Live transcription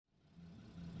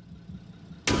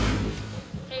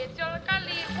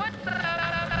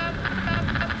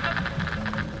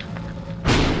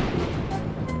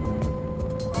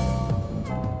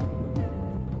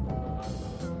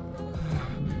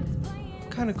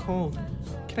Kind of cold.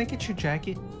 Can I get your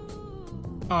jacket?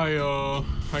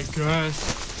 I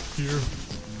guess. Here.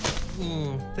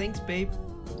 Thanks, babe.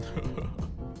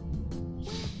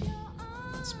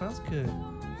 It smells good.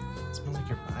 It smells like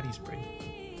your body spray.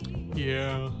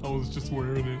 Yeah, I was just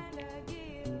wearing it.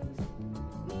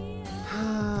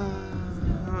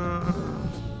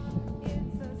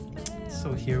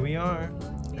 So here we are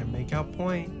at Makeout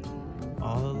Point,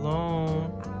 all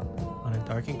alone on a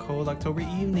dark and cold October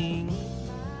evening.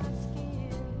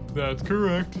 That's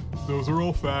correct. Those are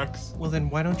all facts. Well then,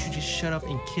 why don't you just shut up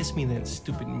and kiss me then,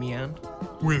 stupid man?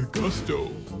 With gusto.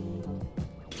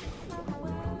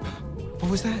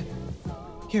 What was that?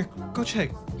 Here, go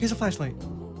check. Here's a flashlight.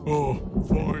 Oh,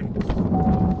 fine.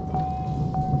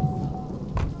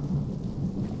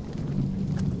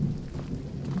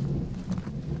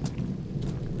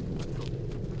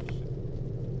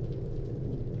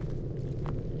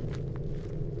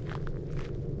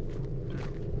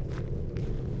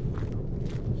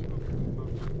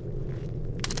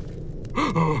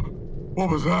 What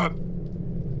was that?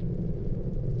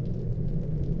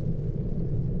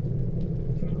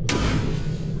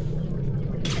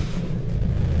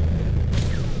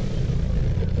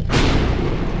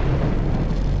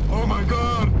 Oh my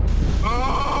God!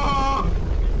 Ah!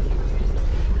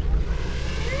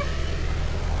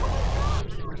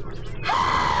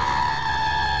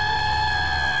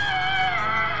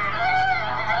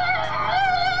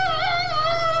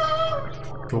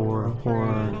 Your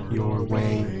horror, your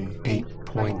way,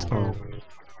 8.0.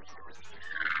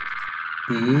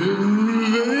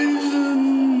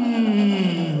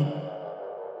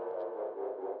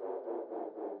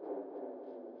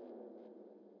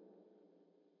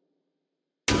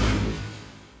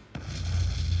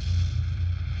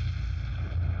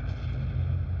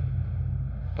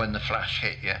 When the flash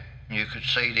hit you, you could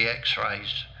see the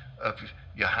x-rays of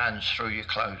your hands through your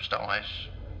closed eyes.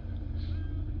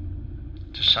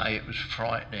 To say it was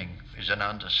frightening is an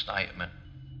understatement.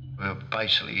 We were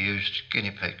basically used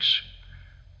guinea pigs.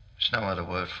 There's no other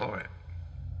word for it.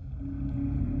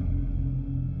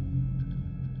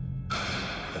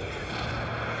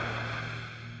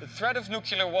 The threat of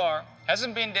nuclear war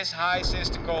hasn't been this high since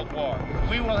the Cold War.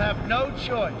 We will have no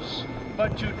choice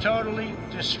but to totally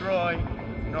destroy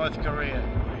North Korea.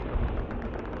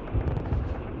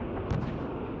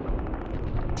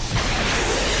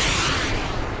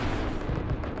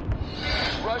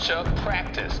 Russia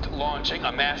practiced launching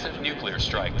a massive nuclear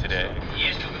strike today.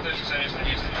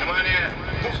 Come on in.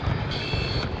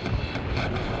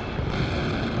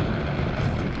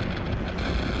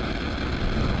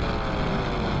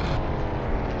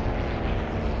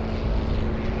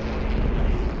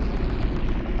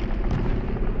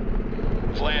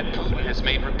 Vlad Putin has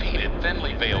made repeated,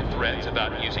 thinly veiled threats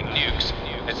about using nukes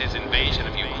as his invasion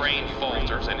of Ukraine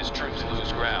falters and his troops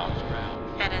lose ground.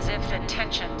 And as if the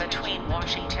tension between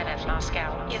Washington and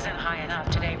Moscow isn't high enough,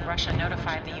 today Russia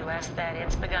notified the U.S. that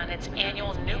it's begun its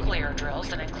annual nuclear drills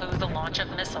that include the launch of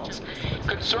missiles.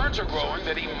 Concerns are growing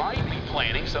that he might be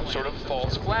planning some sort of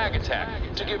false flag attack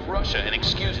to give Russia an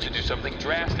excuse to do something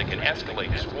drastic and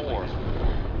escalate this war.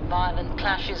 Violent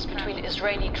clashes between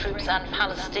Israeli troops and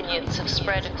Palestinians have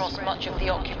spread across much of the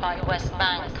occupied West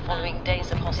Bank following days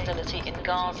of hostility in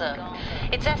Gaza.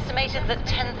 It's estimated that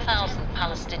 10,000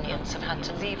 Palestinians have had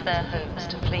to leave their homes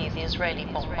to flee the Israeli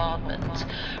bombardment.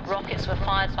 Rockets were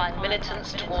fired by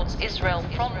militants towards Israel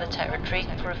from the territory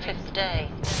for a fifth day.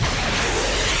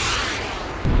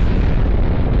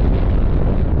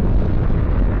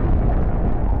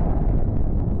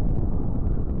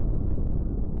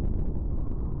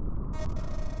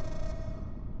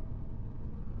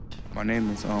 My name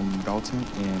is Dalton,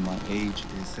 and my age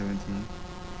is 17.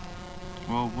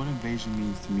 Well, what invasion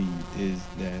means to me is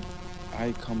that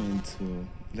I come into,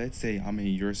 let's say I'm in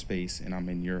your space and I'm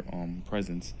in your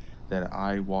presence, that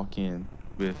I walk in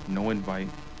with no invite,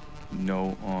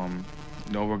 no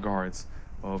regards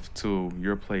to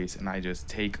your place, and I just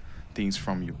take things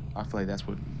from you. I feel like that's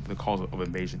what the cause of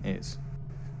invasion is.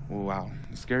 Well, wow.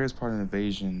 The scariest part of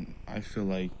invasion, I feel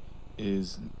like,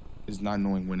 is not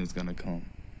knowing when it's gonna come.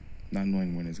 Not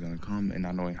knowing when it's going to come and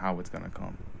not knowing how it's going to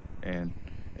come and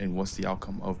what's the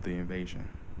outcome of the invasion.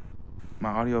 My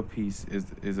audio piece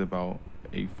is about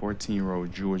a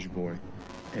 14-year-old Jewish boy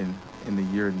in the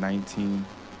year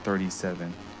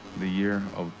 1937, the year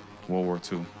of World War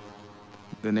II.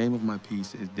 The name of my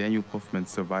piece is Daniel Puffman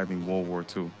Surviving World War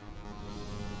II.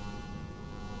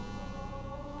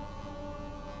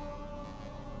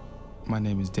 My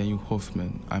name is Daniel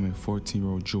Hoffman. I'm a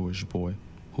 14-year-old Jewish boy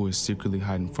who is secretly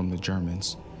hiding from the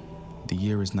Germans. The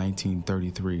year is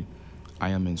 1933. I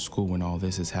am in school when all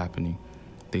this is happening.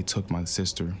 They took my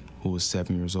sister, who was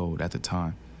 7 years old at the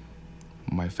time.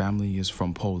 My family is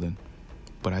from Poland,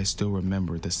 but I still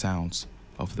remember the sounds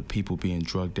of the people being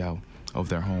drugged out of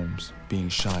their homes, being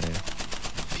shot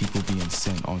at, people being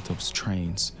sent onto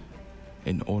trains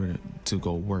in order to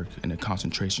go work in a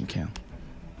concentration camp.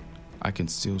 I can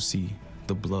still see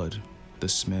the blood, the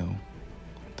smell,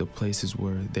 the places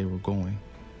where they were going.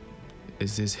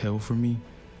 Is this hell for me?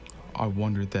 I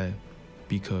wonder that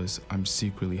because I'm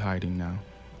secretly hiding now.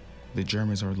 The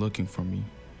Germans are looking for me.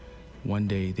 One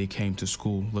day they came to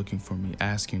school looking for me,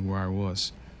 asking where I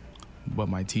was. But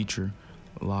my teacher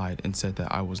lied and said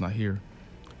that I was not here.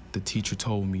 The teacher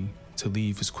told me to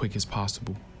leave as quick as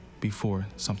possible before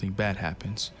something bad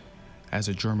happens. As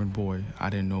a German boy,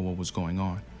 I didn't know what was going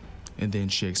on. And then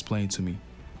she explained to me.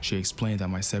 She explained that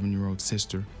my 7-year-old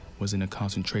sister was in a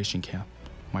concentration camp.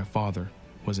 My father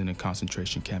was in a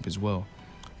concentration camp as well,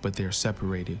 but they're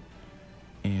separated.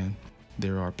 And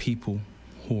there are people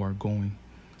who are going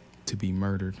to be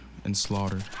murdered and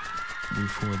slaughtered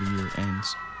before the year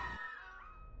ends.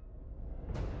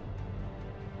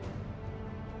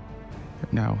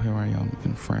 Now here I am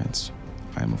in France.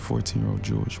 I am a 14-year-old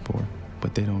Jewish boy,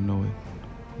 but they don't know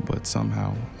it. But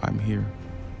somehow I'm here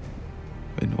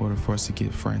in order for us to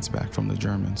get France back from the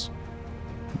Germans.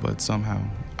 But somehow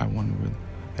I wonder,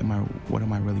 what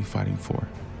am I really fighting for?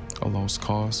 A lost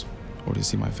cause or to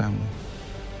see my family?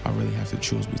 I really have to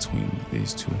choose between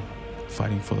these two,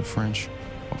 fighting for the French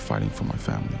or fighting for my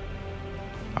family.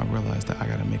 I realized that I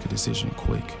gotta make a decision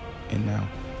quick, and now,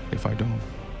 if I don't,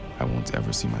 I won't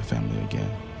ever see my family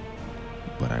again.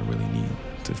 But I really need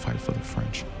to fight for the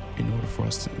French in order for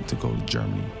us to go to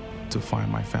Germany to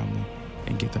find my family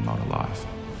and get them out alive.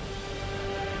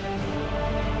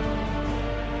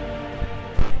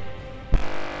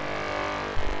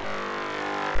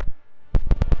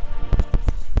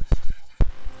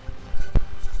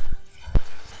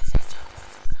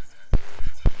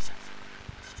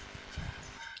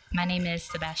 My name is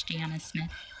Sebastiana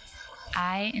Smith.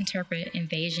 I interpret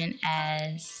invasion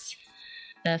as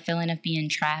the feeling of being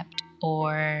trapped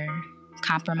or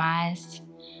compromised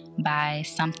by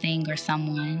something or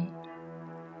someone.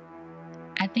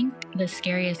 I think the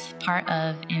scariest part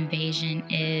of invasion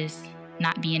is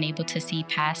not being able to see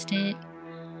past it,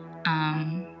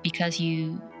 because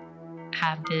you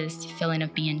have this feeling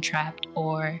of being trapped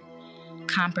or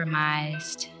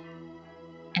compromised,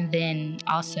 and then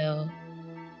also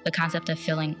the concept of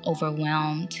feeling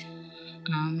overwhelmed.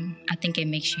 I think it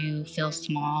makes you feel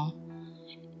small,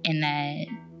 and that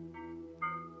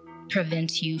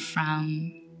prevents you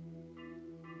from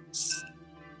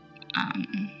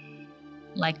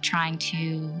trying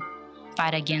to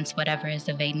fight against whatever is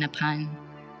invading upon,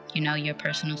 your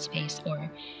personal space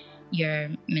or your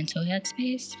mental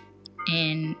headspace,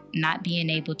 and not being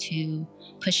able to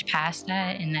push past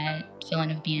that and that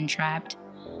feeling of being trapped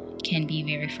can be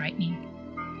very frightening.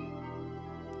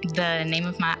 The name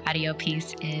of my audio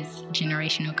piece is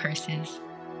Generational Curses.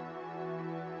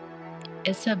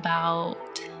 It's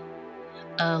about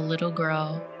a little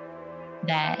girl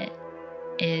that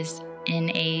is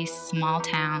in a small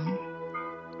town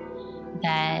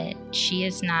that she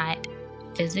is not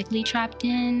physically trapped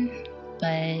in,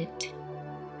 but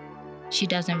she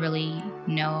doesn't really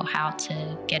know how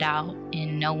to get out,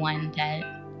 and no one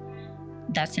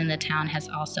that's in the town has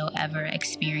also ever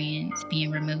experienced being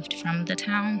removed from the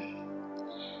town.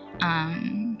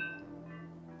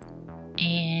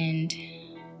 And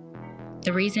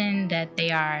the reason that they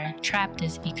are trapped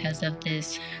is because of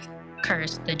this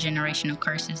curse, the generational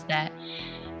curses that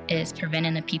is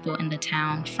preventing the people in the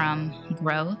town from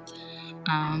growth.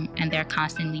 And they're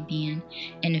constantly being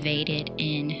invaded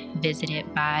and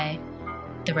visited by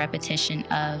the repetition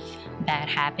of bad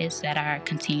habits that are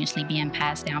continuously being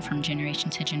passed down from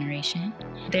generation to generation.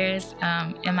 There's,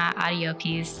 in my audio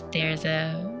piece, there's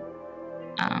a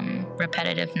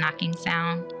repetitive knocking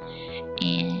sound,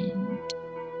 and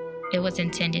it was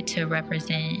intended to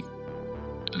represent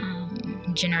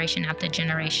generation after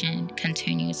generation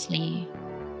continuously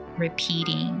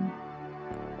repeating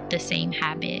the same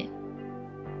habit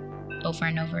over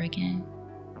and over again.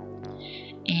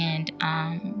 And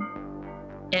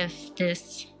if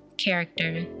this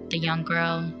character, the young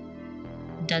girl,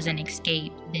 doesn't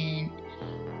escape, then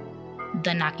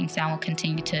the knocking sound will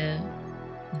continue to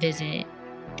visit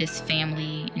this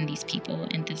family and these people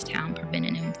in this town,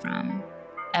 preventing them from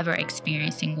ever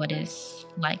experiencing what it's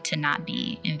like to not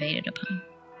be invaded upon.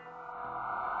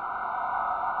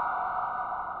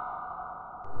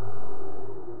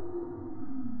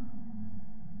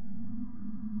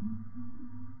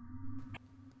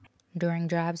 During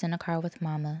drives in the car with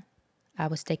Mama, I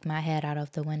would stick my head out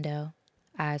of the window,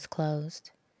 eyes closed,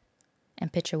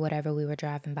 and picture whatever we were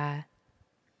driving by.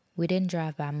 We didn't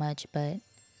drive by much, but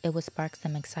it would spark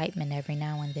some excitement every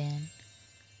now and then.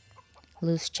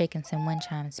 Loose chickens and wind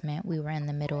chimes meant we were in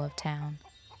the middle of town.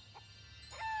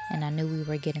 And I knew we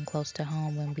were getting close to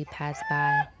home when we passed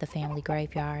by the family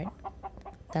graveyard.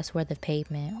 That's where the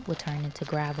pavement would turn into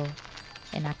gravel,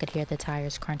 and I could hear the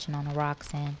tires crunching on the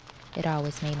rocks, and it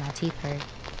always made my teeth hurt.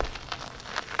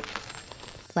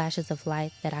 Flashes of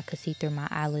light that I could see through my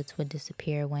eyelids would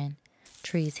disappear when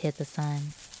trees hit the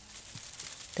sun.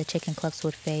 The chicken clucks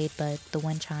would fade, but the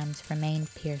wind chimes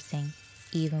remained piercing,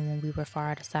 even when we were far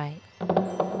out of sight.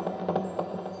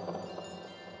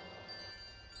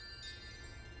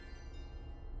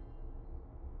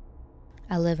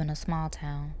 I live in a small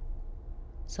town,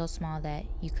 so small that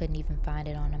you couldn't even find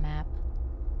it on a map.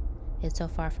 It's so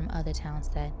far from other towns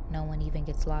that no one even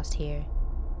gets lost here.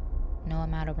 No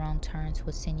amount of wrong turns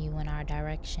would send you in our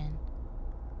direction.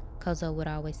 Kozo would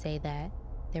always say that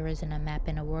there isn't a map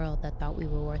in the world that thought we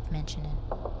were worth mentioning.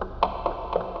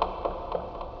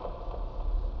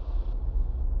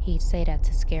 He'd say that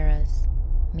to scare us,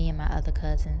 me and my other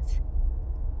cousins.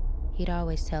 He'd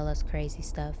always tell us crazy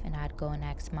stuff, and I'd go and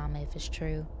ask Mama if it's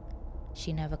true.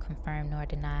 She never confirmed nor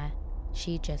denied.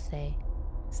 She'd just say,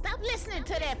 "Stop listening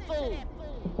to that fool!"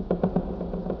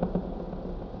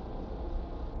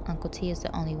 Uncle T is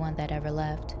the only one that ever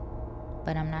left,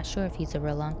 but I'm not sure if he's a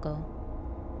real uncle.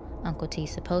 Uncle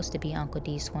T's supposed to be Uncle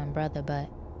D's twin brother, but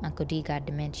Uncle D got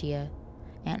dementia,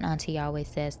 and Auntie always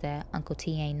says that Uncle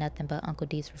T ain't nothing but Uncle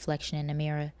D's reflection in the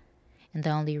mirror, and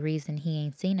the only reason he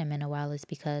ain't seen him in a while is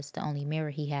because the only mirror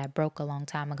he had broke a long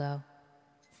time ago.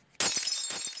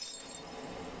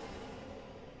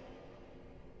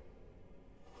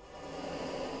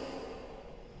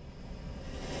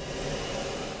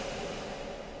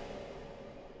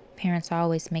 Parents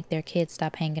always make their kids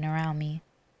stop hanging around me.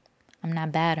 I'm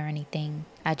not bad or anything.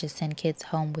 I just send kids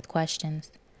home with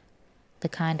questions. The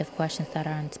kind of questions that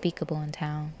are unspeakable in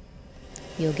town.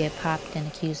 You'll get popped and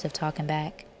accused of talking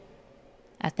back.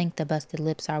 I think the busted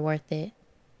lips are worth it.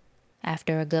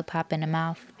 After a good pop in the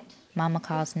mouth, Mama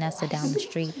calls Nessa down the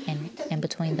street, and in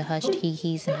between the hushed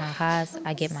hee-hees and ha-has,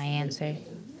 I get my answer.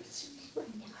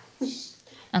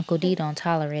 Uncle D don't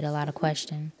tolerate a lot of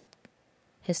questions.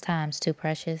 His time's too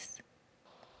precious.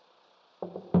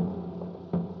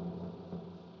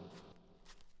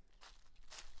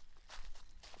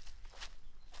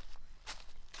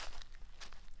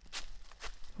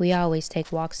 We always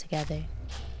take walks together.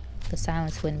 The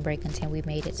silence wouldn't break until we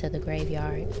made it to the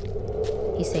graveyard.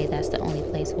 He said that's the only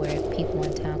place where people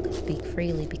in town could speak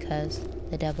freely because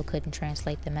the devil couldn't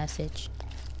translate the message.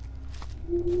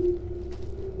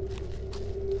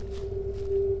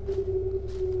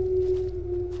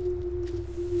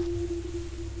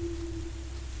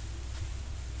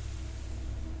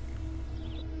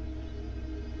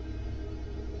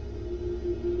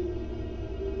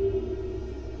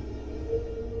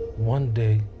 One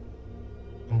day,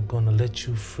 I'm gonna let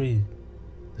you free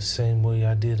the same way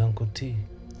I did Uncle T.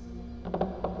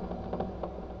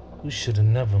 We should have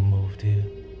never moved here.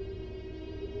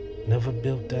 Never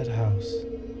built that house.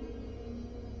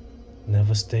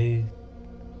 Never stayed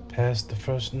past the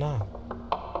first knock.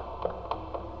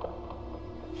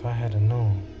 If I had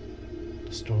known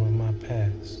the story of my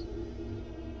past,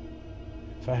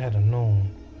 if I had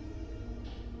known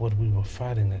what we were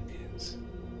fighting against,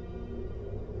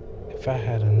 if I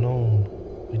had known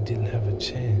we didn't have a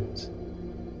chance.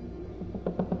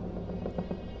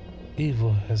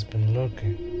 Evil has been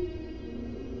lurking,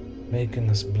 making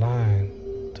us blind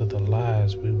to the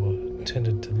lives we were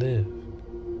intended to live.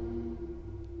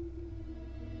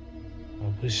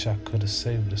 I wish I could have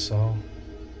saved us all,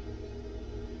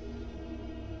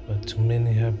 but too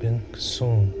many have been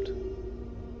consumed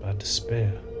by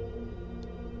despair,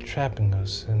 trapping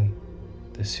us in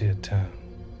this here town.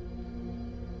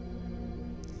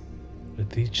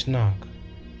 With each knock,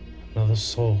 another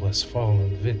soul has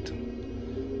fallen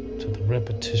victim to the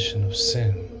repetition of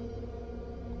sin.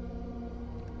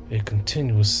 A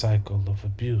continuous cycle of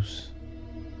abuse,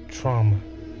 trauma,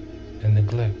 and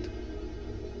neglect.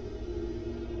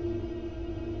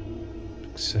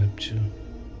 Except you.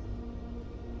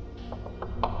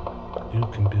 You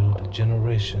can build a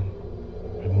generation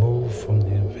removed from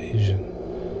the invasion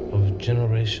of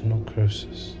generational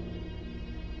curses.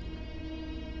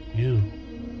 You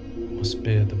must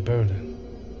bear the burden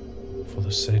for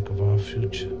the sake of our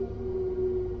future.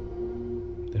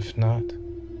 If not,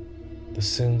 the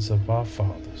sins of our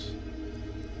fathers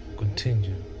will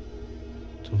continue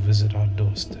to visit our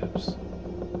doorsteps.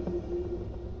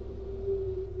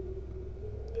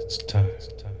 It's time.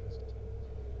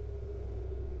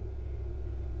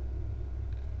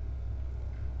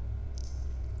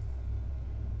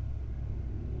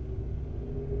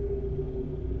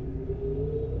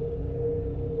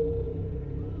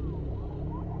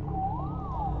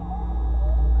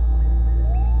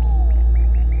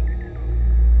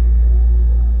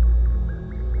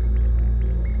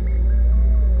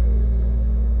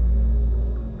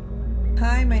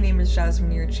 Hi, my name is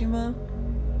Jasmine Yurchima.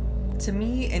 To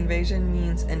me, invasion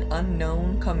means an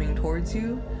unknown coming towards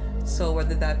you. So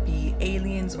whether that be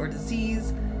aliens or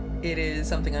disease, it is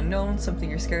something unknown, something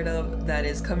you're scared of, that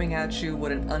is coming at you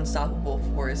with an unstoppable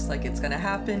force. Like, it's gonna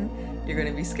happen, you're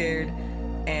gonna be scared,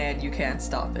 and you can't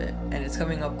stop it. And it's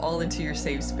coming up all into your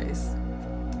safe space.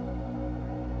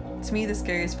 To me, the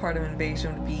scariest part of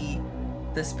invasion would be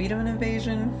the speed of an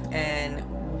invasion and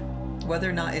whether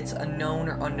or not it's a known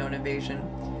or unknown invasion.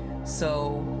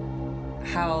 So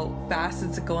how fast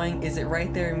is it going? Is it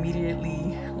right there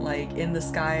immediately, like in the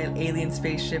sky, an alien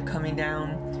spaceship coming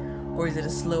down? Or is it a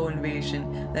slow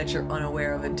invasion that you're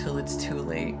unaware of until it's too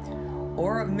late?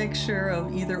 Or a mixture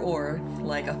of either or,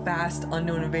 like a fast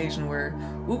unknown invasion where,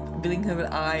 whoop, blink of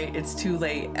an eye, it's too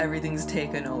late, everything's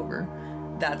taken over.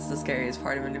 That's the scariest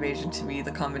part of an invasion to me,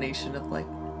 the combination of like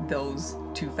those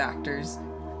two factors.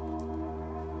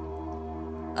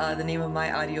 The name of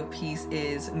my audio piece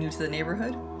is New to the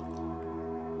Neighborhood.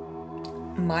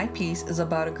 My piece is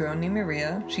about a girl named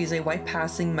Maria. She's a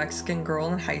white-passing Mexican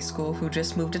girl in high school who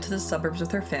just moved into the suburbs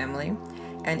with her family.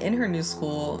 And in her new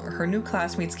school, her new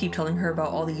classmates keep telling her about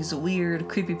all these weird,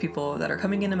 creepy people that are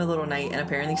coming in the middle of the night and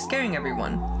apparently scaring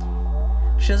everyone.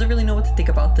 She doesn't really know what to think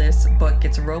about this, but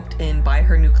gets roped in by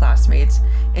her new classmates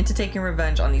into taking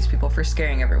revenge on these people for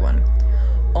scaring everyone.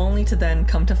 Only to then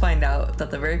come to find out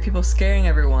that the very people scaring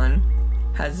everyone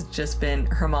has just been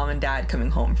her mom and dad coming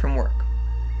home from work.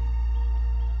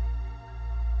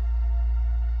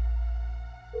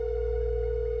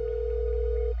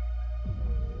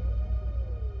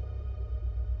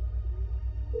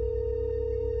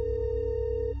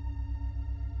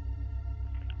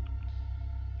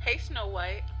 Hey, Snow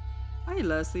White. Hi,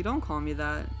 Leslie. Don't call me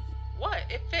that. What?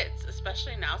 It fits,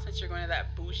 especially now since you're going to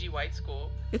that bougie white school.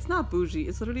 It's not bougie.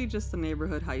 It's literally just a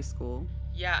neighborhood high school.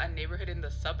 Yeah, a neighborhood in the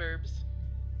suburbs.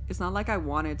 It's not like I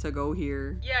wanted to go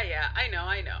here. Yeah, I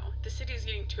know. The city's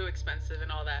getting too expensive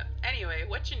and all that. Anyway,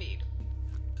 what you need?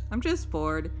 I'm just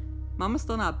bored. Mama's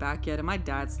still not back yet and my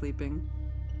dad's sleeping.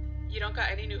 You don't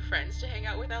got any new friends to hang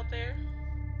out with out there?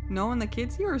 No, and the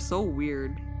kids here are so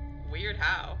weird. Weird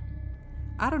how?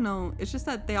 I don't know, it's just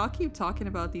that they all keep talking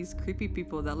about these creepy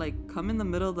people that like come in the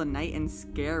middle of the night and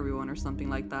scare everyone or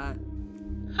something like that.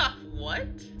 Huh, what?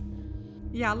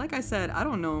 Yeah, like I said, I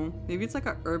don't know. Maybe it's like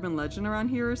an urban legend around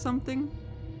here or something.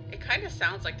 It kind of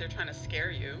sounds like they're trying to scare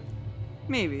you.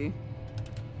 Maybe.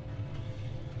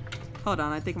 Hold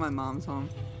on, I think my mom's home.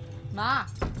 Ma.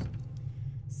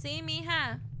 Sí,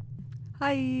 mija.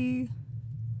 Hi.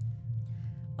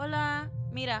 Hola.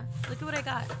 Mira, look at what I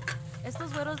got.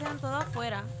 Estos güeros dejan todo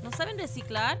afuera. ¿No saben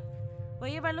reciclar?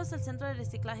 Voy a llevarlos al centro de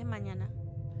reciclaje mañana.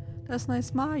 That's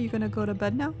nice, Ma. You gonna go to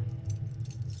bed now?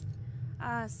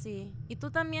 Ah, sí. ¿Y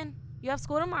tú también? You have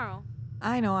school tomorrow.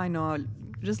 I know.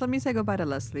 Just let me say goodbye to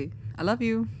Leslie. I love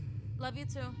you. Love you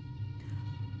too.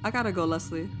 I gotta go,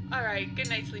 Leslie. Alright, good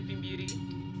night, Sleeping Beauty.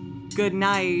 Good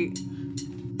night.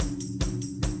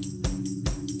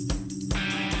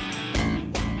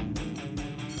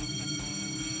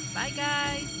 Bye,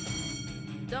 guys.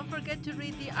 Don't forget to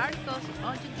read the articles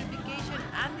on gentrification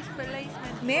and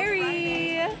displacement.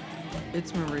 Mary!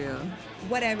 It's Maria.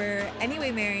 Whatever.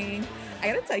 Anyway, Mary, I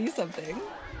gotta tell you something.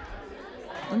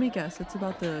 Let me guess, it's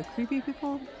about the creepy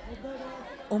people?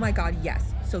 Oh my god, yes.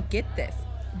 So get this.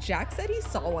 Jack said he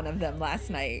saw one of them last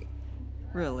night.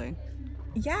 Really?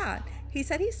 Yeah. He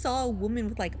said he saw a woman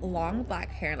with like long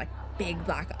black hair and like big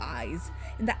black eyes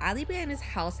in the alleyway in his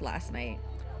house last night.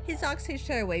 His dogs chased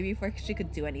her away before she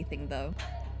could do anything though.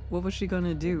 What was she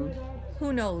gonna do?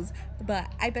 Who knows? But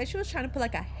I bet she was trying to put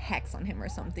like a hex on him or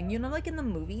something. You know, like in the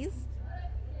movies?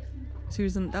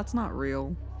 Susan, that's not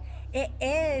real. It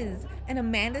is. And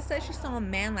Amanda said she saw a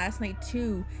man last night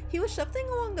too. He was shuffling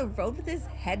along the road with his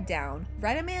head down.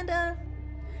 Right, Amanda?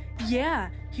 Yeah,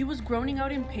 he was groaning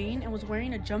out in pain and was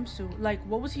wearing a jumpsuit. Like,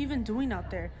 what was he even doing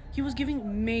out there? He was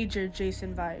giving major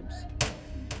Jason vibes.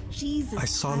 Jesus. I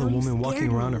saw the woman walking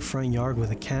around her front yard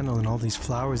with a candle and all these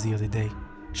flowers the other day.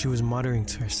 She was muttering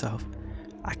to herself.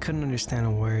 I couldn't understand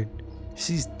a word.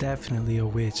 She's definitely a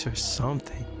witch or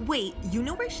something. Wait, you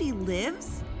know where she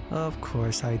lives? Of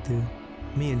course I do.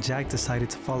 Me and Jack decided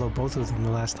to follow both of them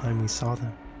the last time we saw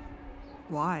them.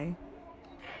 Why?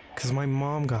 'Cause my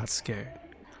mom got scared.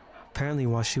 Apparently,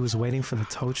 while she was waiting for the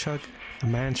tow truck, the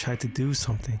man tried to do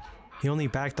something. He only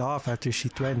backed off after she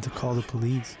threatened to call the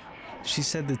police. She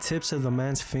said the tips of the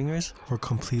man's fingers were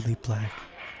completely black.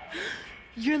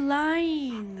 You're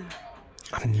lying.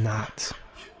 I'm not.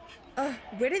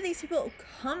 Where did these people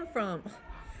come from?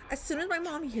 As soon as my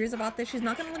mom hears about this, she's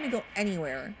not gonna let me go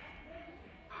anywhere.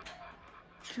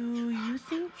 Do you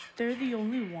think they're the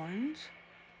only ones?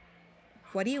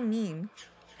 What do you mean?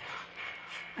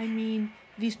 I mean,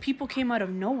 these people came out of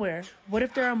nowhere. What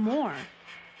if there are more?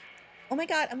 Oh my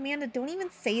god, Amanda, don't even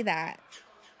say that.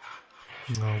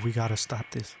 No, we gotta stop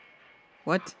this.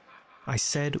 What? I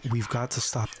said we've got to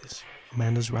stop this.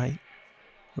 Amanda's right.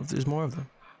 What if there's more of them?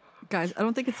 Guys, I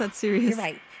don't think it's that serious. You're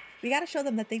right. We gotta show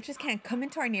them that they just can't come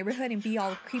into our neighborhood and be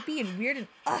all creepy and weird and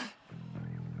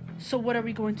So what are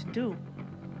we going to do?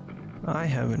 I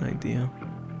have an idea.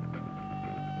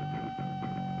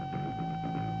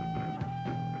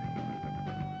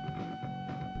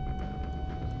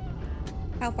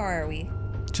 How far are we?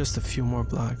 Just a few more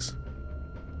blocks.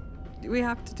 Do we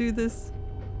have to do this?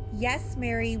 Yes,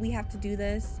 Mary, we have to do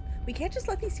this. We can't just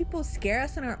let these people scare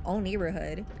us in our own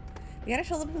neighborhood. We gotta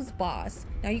show them who's boss.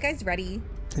 Now, you guys ready?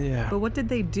 Yeah. But what did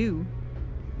they do?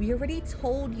 We already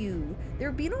told you. They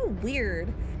were being all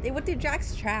weird. They went through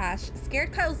Jack's trash,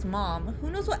 scared Kyle's mom. Who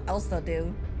knows what else they'll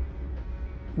do?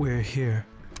 We're here.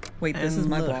 Wait, this And is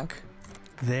my look, block.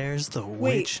 There's the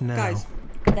witch now. Guys.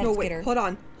 Let's No, get wait, her. hold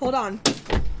on. Oh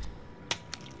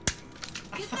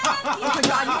my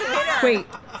god, you hit her.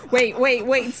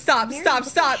 Wait. Stop, Mary, stop.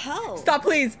 what the hell? Stop,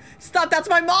 please. Stop, that's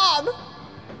my mom.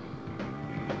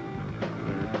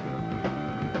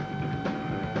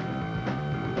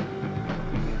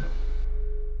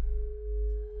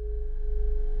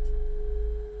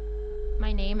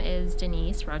 My name is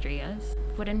Denise Rodriguez.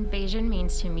 What invasion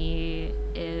means to me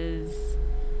is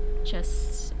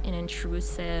just an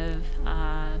intrusive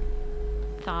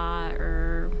thought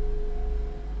or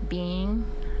being,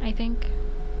 I think.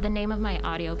 The name of my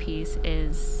audio piece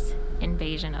is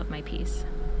Invasion of My Peace.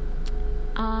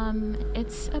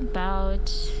 It's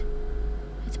about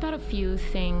a few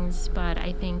things, but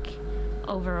I think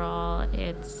overall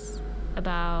it's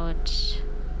about,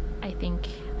 I think,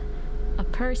 a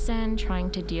person trying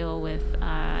to deal with,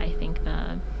 I think,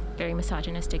 the very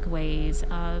misogynistic ways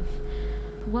of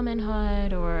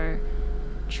womanhood, or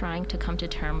trying to come to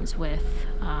terms with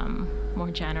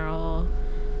more general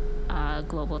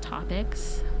global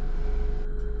topics.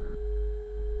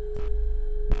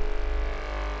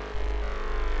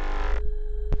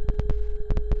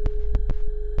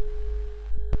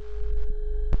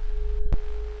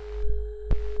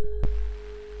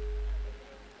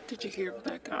 Did you hear of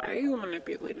that guy who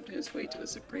manipulated his way to the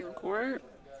Supreme Court?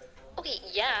 Okay,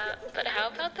 yeah, but how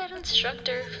about that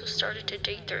instructor who started to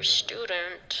date their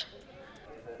student?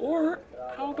 Or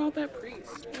how about that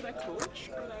priest, or that coach,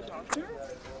 or that doctor?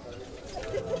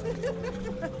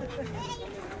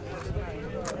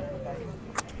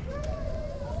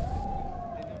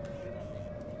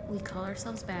 We call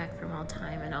ourselves back from all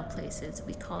time and all places.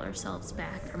 We call ourselves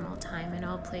back from all time and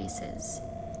all places.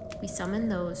 We summon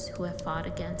those who have fought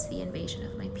against the invasion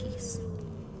of my peace.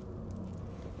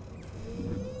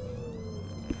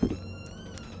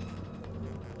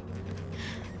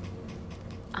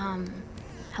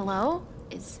 Hello?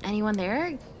 Is anyone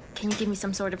there? Can you give me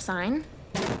some sort of sign?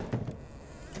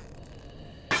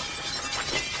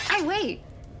 Hey, wait!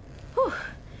 Whew.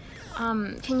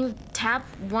 Can you tap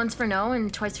once for no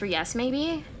and twice for yes,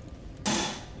 maybe?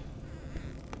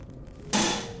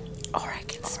 Or I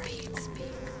can speak.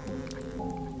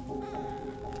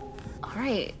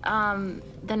 Alright,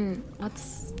 then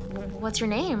what's your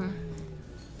name?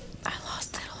 I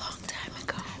lost it a long time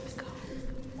ago.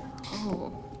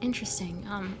 Oh, interesting.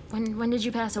 When did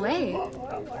you pass away?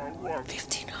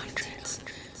 1500s.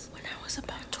 When I was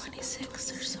about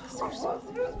 26 or so.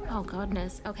 Oh,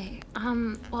 goodness. Okay.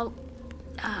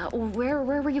 Where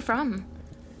were you from?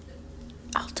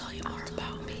 I'll tell you more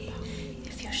about me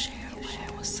if you share why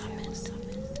I was summoned.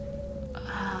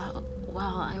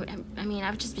 I mean,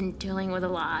 I've just been dealing with a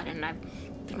lot, and I've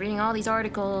been reading all these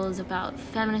articles about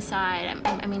feminicide.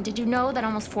 I mean, did you know that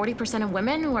almost 40% of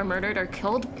women who are murdered are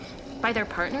killed by their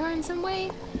partner in some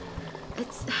way?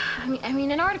 I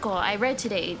mean, an article I read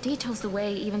today details the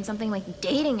way even something like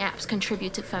dating apps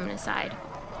contribute to feminicide.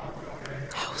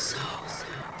 How so?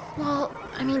 Well,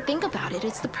 I mean, think about it.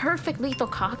 It's the perfect lethal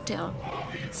cocktail.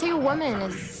 Say a woman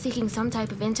is seeking some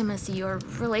type of intimacy or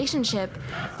relationship,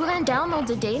 who then downloads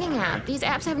a dating app. These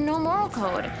apps have no moral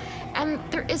code, and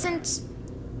there isn't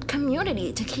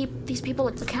community to keep these people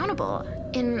accountable.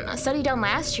 In a study done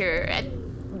last year at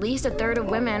least a third of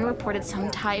women reported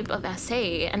some type of SA,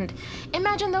 and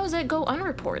imagine those that go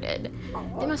unreported.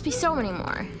 There must be so many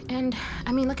more. And,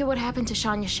 I mean, look at what happened to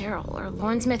Shania Sherrill or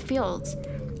Lauren Smith Fields.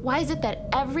 Why is it that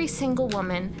every single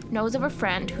woman knows of a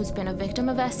friend who's been a victim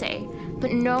of SA,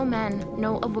 but no men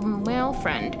know of a male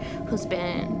friend who's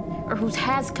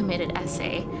has committed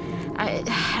SA?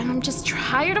 I'm just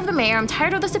tired of the mayor, I'm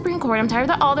tired of the Supreme Court, I'm tired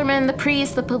of the aldermen, the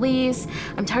priests, the police.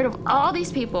 I'm tired of all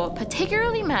these people,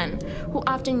 particularly men, who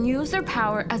often use their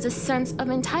power as a sense of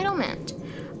entitlement.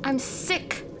 I'm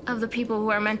sick of the people who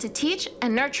are meant to teach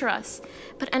and nurture us,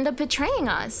 but end up betraying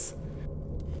us.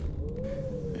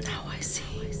 Now I see.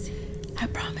 I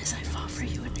promise I fought for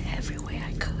you in every way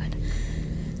I could.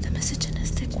 The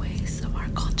misogynistic ways of our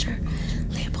culture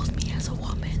labeled me as a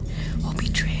woman who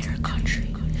betrayed her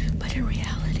country. But in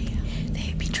reality,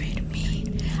 they betrayed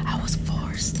me. I was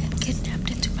forced and kidnapped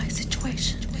into my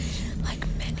situation, like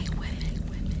many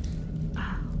women.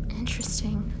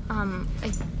 Interesting.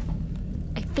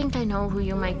 I think I know who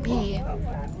you might be.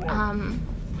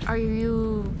 Are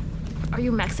you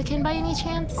Mexican by any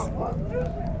chance?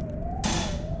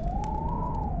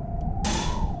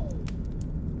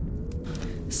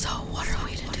 So what are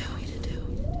we to do?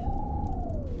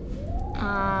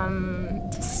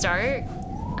 To start,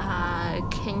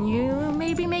 can you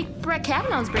maybe make Brett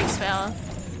Kavanaugh's brakes fail?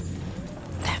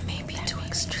 That may be too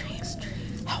extreme.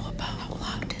 How about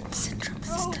locked-in syndrome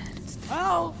instead?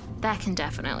 Oh! That can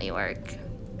definitely work.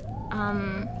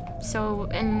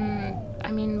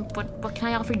 What can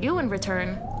I offer you in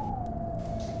return?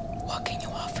 What can you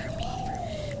offer me?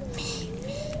 Me?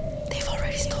 They've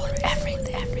already stolen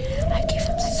everything. I gave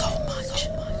them so much.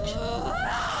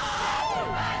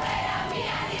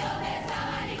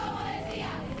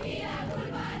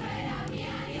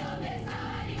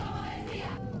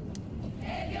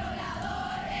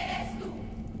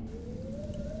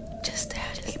 Just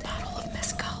add a bottle of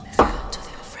mezcal to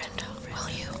the ofrenda, will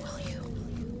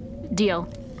you? Deal.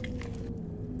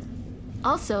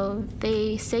 Also,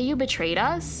 they say you betrayed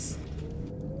us?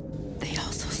 They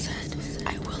also said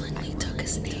I willingly took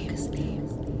his name.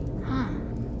 Huh.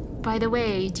 By the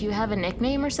way, do you have a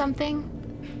nickname or something?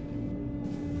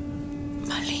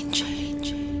 Malinche.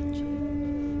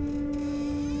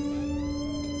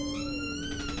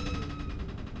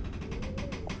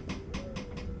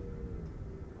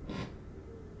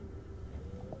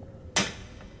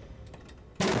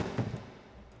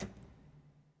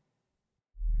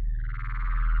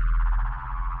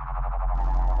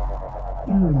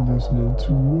 You're listening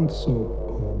to What's Up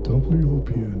on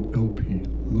WOPN LP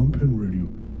Lumpen Radio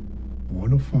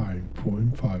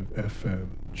 105.5 FM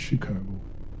Chicago.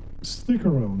 Stick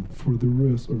around for the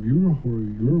rest of Your Horror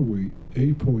Your Way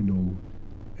 8.0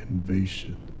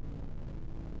 Invasion.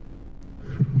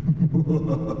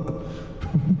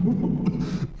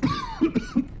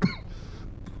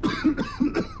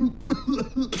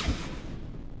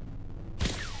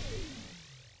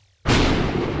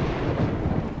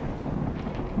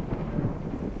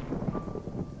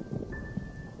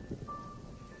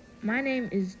 My name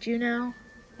is Juno,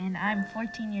 and I'm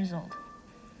 14 years old.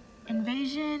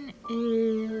 Invasion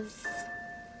is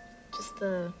just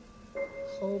a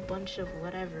whole bunch of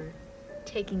whatever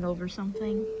taking over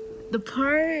something. The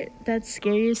part that's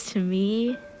scariest to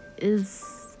me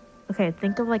is,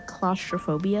 think of like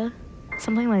claustrophobia,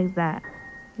 something like that.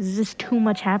 There's just too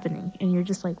much happening, and you're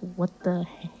just like, what the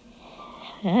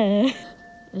heck?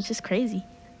 It's just crazy.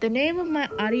 The name of my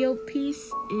audio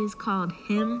piece is called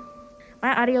Him.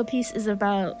 My audio piece is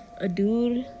about a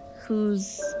dude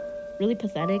who's really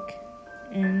pathetic,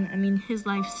 and his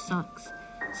life sucks.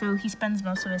 So he spends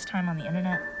most of his time on the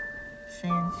internet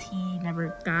since he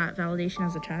never got validation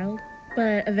as a child.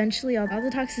 But eventually all the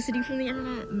toxicity from the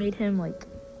internet made him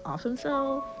off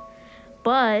himself.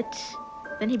 But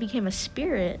then he became a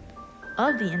spirit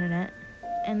of the internet,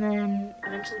 and then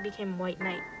eventually became White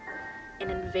Knight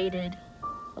and invaded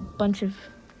a bunch of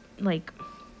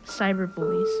cyber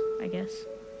bullies, I guess.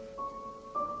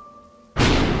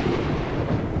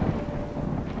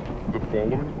 The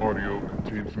following audio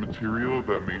contains material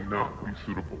that may not be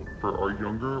suitable for our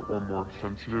younger or more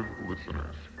sensitive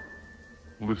listeners.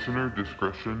 Listener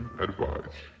discretion advised.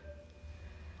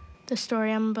 The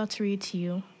story I'm about to read to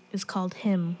you is called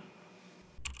Him.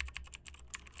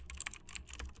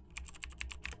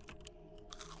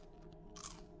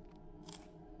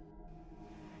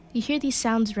 You hear these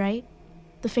sounds, right?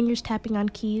 The fingers tapping on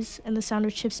keys and the sound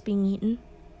of chips being eaten?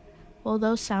 Well,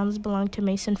 those sounds belong to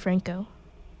Mason Franco,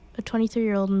 a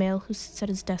 23-year-old male who sits at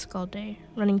his desk all day,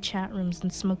 running chat rooms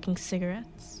and smoking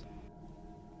cigarettes.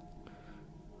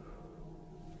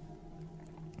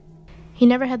 He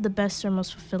never had the best or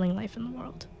most fulfilling life in the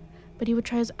world, but he would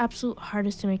try his absolute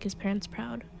hardest to make his parents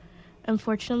proud.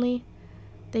 Unfortunately,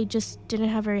 they just didn't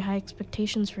have very high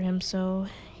expectations for him, so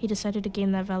he decided to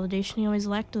gain that validation he always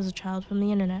lacked as a child from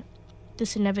the internet.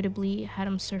 This inevitably had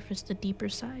him surface the deeper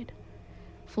side,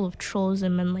 full of trolls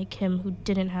and men like him who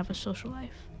didn't have a social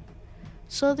life.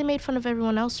 So they made fun of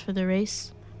everyone else for their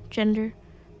race, gender,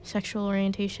 sexual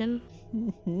orientation,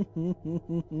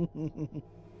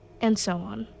 and so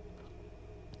on.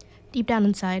 Deep down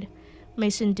inside,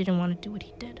 Mason didn't want to do what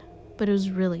he did, but it was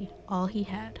really all he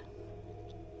had.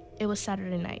 It was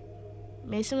Saturday night.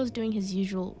 Mason was doing his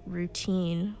usual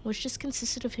routine, which just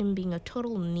consisted of him being a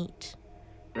total NEET.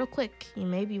 Real quick, you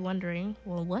may be wondering,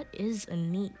 well, what is a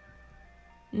NEET?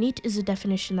 NEET is a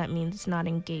definition that means not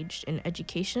engaged in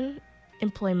education,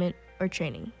 employment, or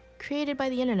training. Created by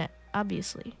the internet,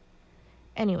 obviously.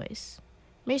 Anyways,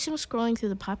 Mason was scrolling through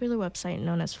the popular website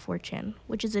known as 4chan,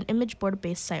 which is an image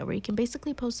board-based site where you can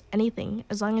basically post anything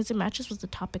as long as it matches with the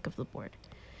topic of the board.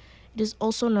 It is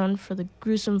also known for the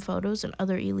gruesome photos and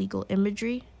other illegal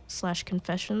imagery /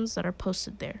 confessions that are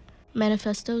posted there.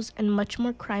 Manifestos and much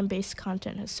more crime-based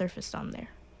content has surfaced on there,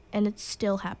 and it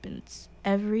still happens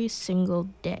every single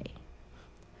day.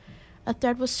 A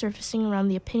thread was surfacing around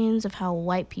the opinions of how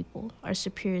white people are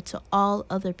superior to all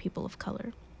other people of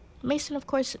color. Mason, of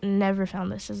course, never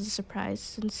found this as a surprise,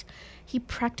 since he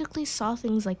practically saw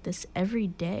things like this every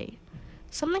day.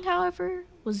 Something, however,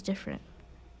 was different.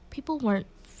 People weren't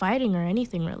fighting or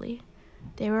anything, really.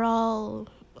 They were all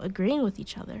agreeing with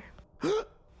each other.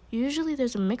 Usually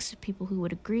there's a mix of people who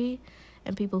would agree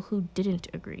and people who didn't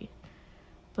agree.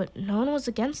 But no one was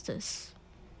against this.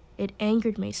 It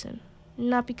angered Mason,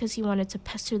 not because he wanted to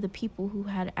pester the people who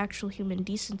had actual human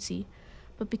decency,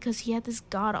 but because he had this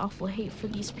god-awful hate for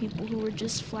these people who were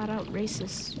just flat-out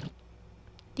racist.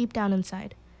 Deep down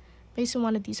inside, Mason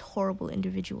wanted these horrible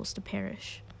individuals to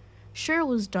perish. Sure, it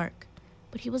was dark,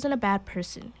 but he wasn't a bad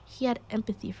person. He had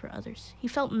empathy for others. He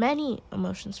felt many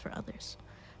emotions for others.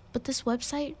 But this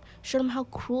website showed him how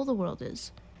cruel the world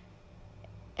is.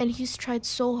 And he's tried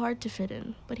so hard to fit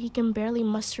in, but he can barely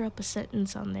muster up a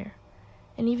sentence on there.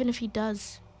 And even if he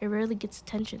does, it rarely gets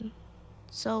attention.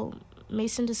 So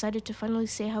Mason decided to finally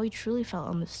say how he truly felt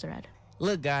on this thread.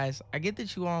 Look, guys, I get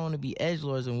that you all want to be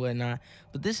edgelords and whatnot,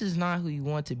 but this is not who you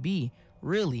want to be.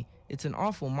 Really, it's an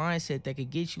awful mindset that could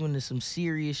get you into some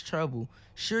serious trouble.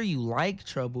 Sure, you like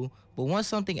trouble, but once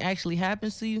something actually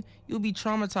happens to you, you'll be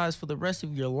traumatized for the rest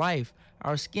of your life.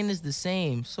 Our skin is the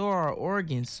same, so are our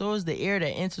organs, so is the air that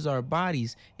enters our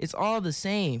bodies. It's all the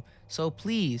same. So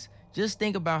please, just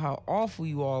think about how awful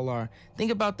you all are.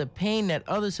 Think about the pain that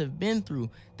others have been through.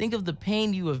 Think of the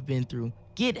pain you have been through.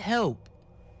 Get help.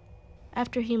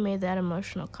 After he made that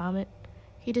emotional comment,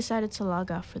 he decided to log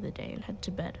off for the day and head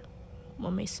to bed.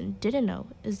 What Mason didn't know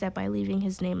is that by leaving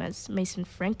his name as Mason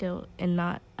Franco and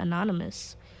not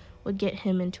Anonymous would get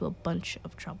him into a bunch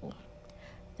of trouble.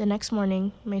 The next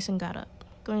morning, Mason got up,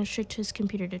 going straight to his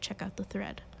computer to check out the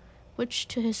thread, which,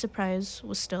 to his surprise,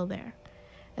 was still there.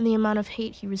 And the amount of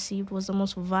hate he received was the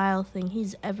most vile thing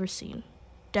he's ever seen.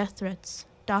 Death threats,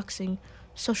 doxing,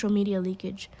 social media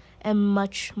leakage, and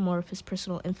much more of his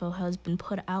personal info has been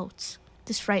put out.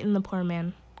 This frightened the poor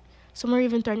man. Some were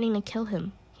even threatening to kill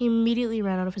him. He immediately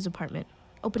ran out of his apartment,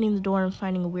 opening the door and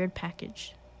finding a weird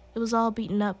package. It was all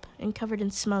beaten up and covered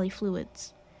in smelly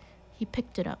fluids. He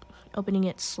picked it up, opening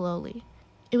it slowly.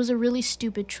 It was a really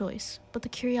stupid choice, but the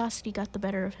curiosity got the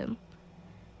better of him.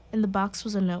 In the box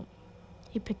was a note.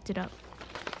 He picked it up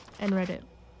and read it.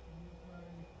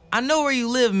 I know where you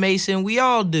live, Mason. We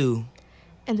all do.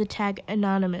 And the tag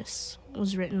Anonymous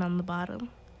was written on the bottom.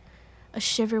 A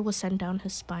shiver was sent down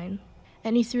his spine,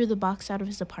 and he threw the box out of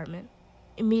his apartment,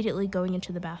 immediately going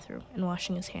into the bathroom and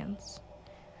washing his hands.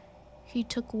 He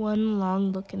took one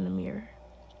long look in the mirror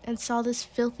and saw this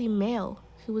filthy male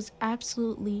who was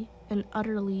absolutely and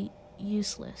utterly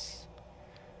useless.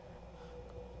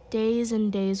 Days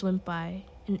and days went by,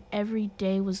 and every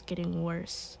day was getting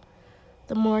worse.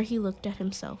 The more he looked at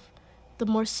himself, the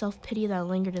more self-pity that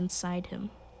lingered inside him.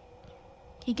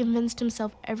 He convinced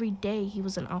himself every day he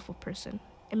was an awful person,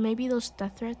 and maybe those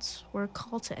death threats were a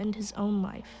call to end his own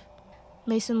life.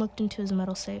 Mason looked into his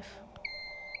metal safe.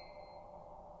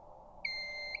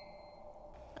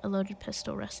 A loaded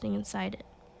pistol resting inside it.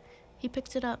 He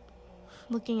picked it up,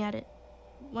 looking at it,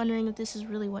 wondering if this is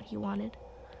really what he wanted.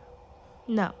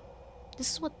 No,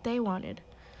 this is what they wanted.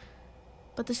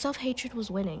 But the self-hatred was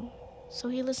winning, so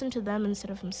he listened to them instead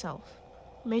of himself.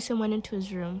 Mason went into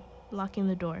his room, locking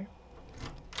the door.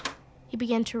 He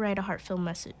began to write a heartfelt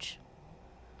message,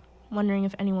 wondering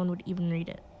if anyone would even read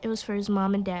it. It was for his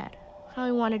mom and dad, how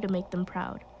he wanted to make them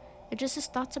proud, and just his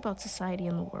thoughts about society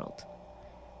and the world.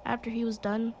 After he was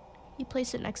done, he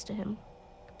placed it next to him,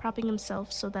 propping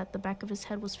himself so that the back of his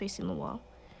head was facing the wall.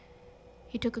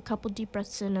 He took a couple deep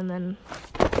breaths in and then...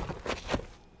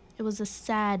 It was a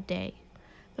sad day,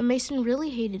 but Mason really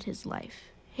hated his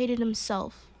life, hated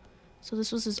himself, so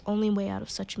this was his only way out of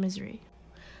such misery.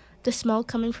 The smell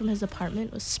coming from his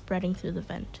apartment was spreading through the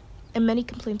vent, and many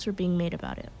complaints were being made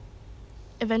about it.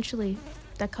 Eventually,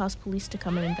 that caused police to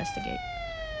come and investigate,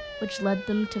 which led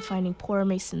them to finding poor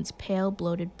Mason's pale,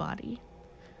 bloated body.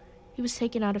 He was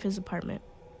taken out of his apartment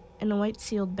in a white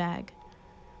sealed bag.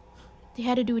 They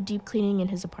had to do a deep cleaning in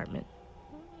his apartment.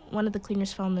 One of the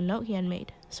cleaners found the note he had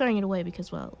made, throwing it away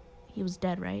because, well, he was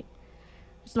dead, right?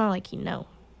 It's not like he'd know.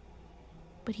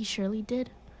 But he surely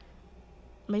did.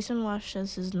 Mason watched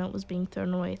as his note was being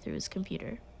thrown away through his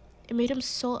computer. It made him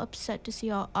so upset to see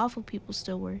how awful people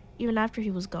still were, even after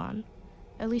he was gone,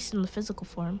 at least in the physical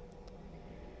form.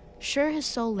 Sure, his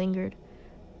soul lingered,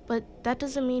 but that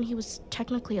doesn't mean he was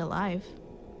technically alive.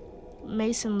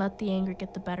 Mason let the anger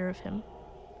get the better of him,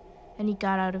 and he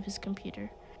got out of his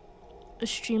computer. A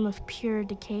stream of pure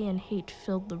decay and hate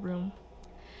filled the room.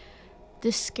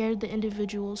 This scared the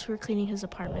individuals who were cleaning his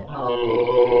apartment.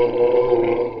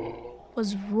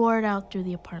 Was roared out through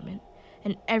the apartment,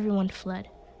 and everyone fled,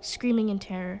 screaming in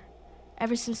terror.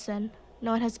 Ever since then,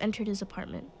 no one has entered his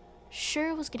apartment. Sure,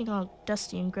 it was getting all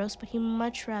dusty and gross, but he'd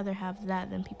much rather have that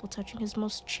than people touching his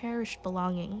most cherished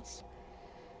belongings.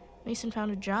 Mason found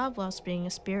a job whilst being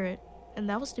a spirit, and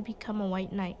that was to become a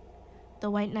white knight, the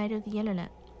white knight of the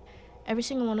internet. Every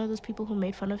single one of those people who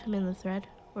made fun of him in the thread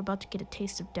were about to get a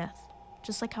taste of death,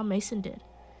 just like how Mason did.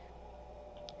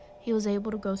 He was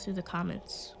able to go through the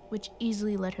comments, which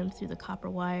easily led him through the copper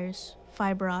wires,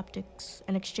 fiber optics,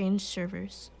 and exchange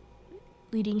servers,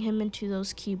 leading him into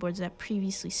those keyboards that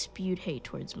previously spewed hate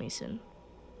towards Mason.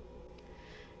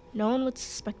 No one would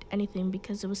suspect anything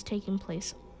because it was taking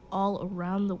place all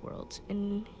around the world,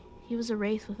 and he was a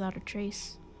wraith without a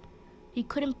trace. He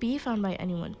couldn't be found by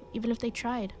anyone, even if they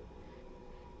tried.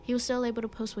 He was still able to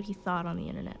post what he thought on the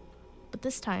internet, but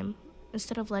this time,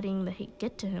 instead of letting the hate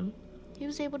get to him, he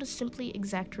was able to simply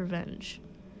exact revenge.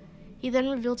 He then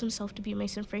revealed himself to be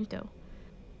Mason Franco,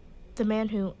 the man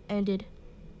who ended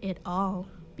it all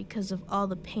because of all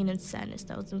the pain and sadness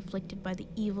that was inflicted by the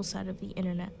evil side of the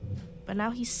internet. But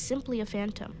now he's simply a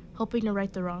phantom, hoping to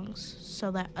right the wrongs so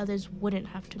that others wouldn't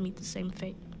have to meet the same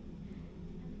fate.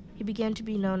 He began to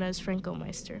be known as Franco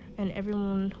Meister, and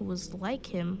everyone who was like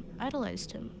him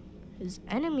idolized him. His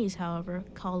enemies, however,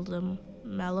 called him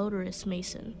Malodorous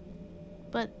Mason.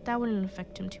 But that wouldn't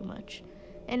affect him too much.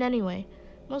 And anyway,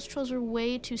 most trolls were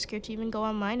way too scared to even go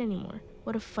online anymore.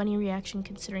 What a funny reaction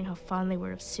considering how fond they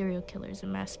were of serial killers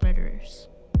and mass murderers.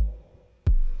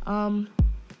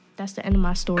 That's the end of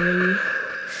my story.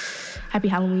 Happy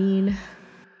Halloween.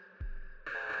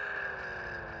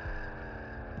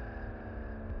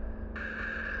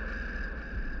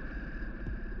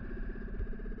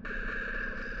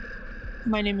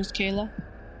 My name is Kayla.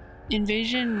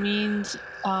 Invasion means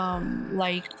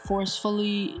like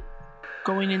forcefully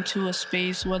going into a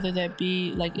space, whether that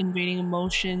be like invading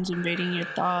emotions, invading your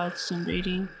thoughts,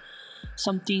 invading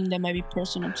something that might be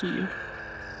personal to you.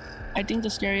 I think the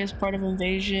scariest part of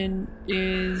invasion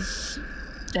is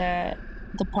that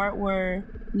the part where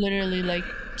literally like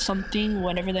something,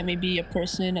 whatever that may be, a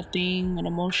person, a thing, an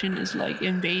emotion, is like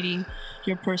invading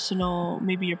your personal,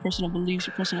 maybe your personal beliefs,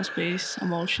 your personal space,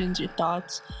 emotions, your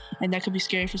thoughts, and that could be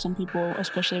scary for some people,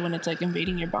 especially when it's like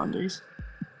invading your boundaries.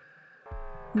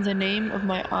 The name of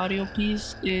my audio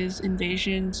piece is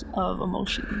Invasions of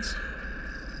Emotions.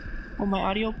 Well, my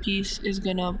audio piece is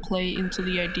gonna play into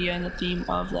the idea and the theme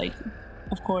of, like,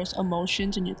 of course,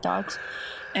 emotions and your thoughts.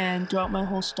 And throughout my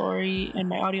whole story and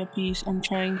my audio piece, I'm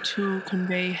trying to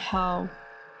convey how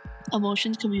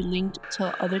emotions can be linked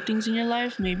to other things in your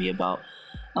life, maybe about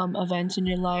events in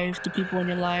your life, the people in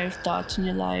your life, thoughts in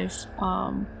your life.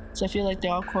 So I feel like they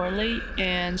all correlate,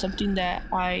 and something that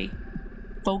I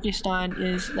focused on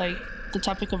is like the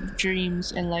topic of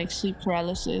dreams and like sleep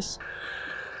paralysis.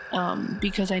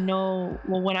 Because I know,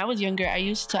 well, when I was younger,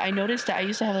 I noticed that I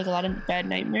used to have like a lot of bad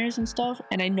nightmares and stuff,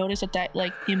 and I noticed that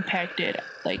like impacted,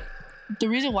 like, the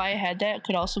reason why I had that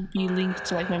could also be linked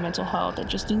to like my mental health or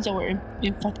just things that were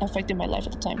affecting my life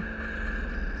at the time.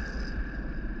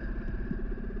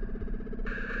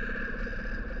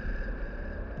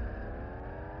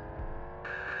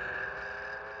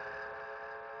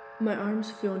 My arms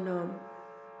feel numb.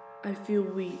 I feel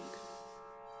weak.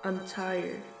 I'm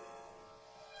tired.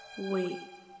 Wait.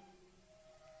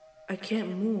 I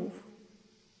can't move.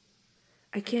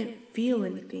 I can't feel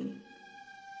anything.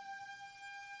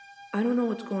 I don't know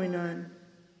what's going on.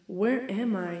 Where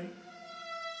am I?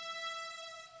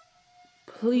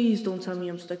 Please don't tell me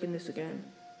I'm stuck in this again.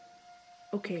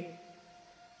 Okay.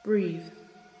 Breathe.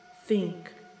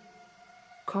 Think.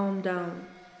 Calm down.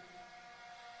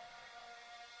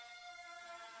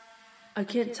 I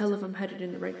can't tell if I'm headed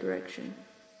in the right direction.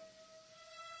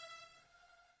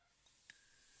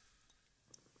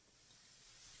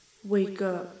 Wake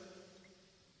up.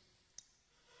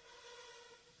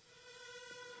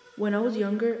 When I was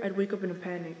younger, I'd wake up in a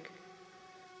panic.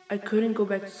 I couldn't go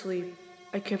back to sleep.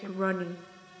 I kept running.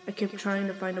 I kept trying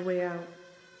to find a way out.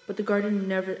 But the garden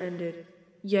never ended.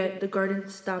 Yet the garden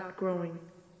stopped growing,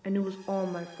 and it was all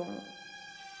my fault.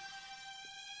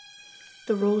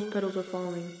 The rose petals were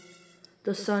falling.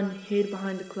 The sun hid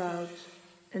behind the clouds,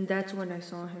 and that's when I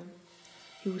saw him.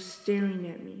 He was staring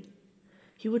at me.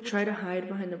 He would try to hide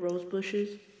behind the rose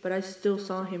bushes, but I still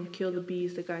saw him kill the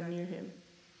bees that got near him.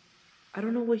 I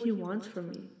don't know what he wants from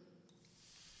me.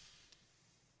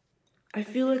 I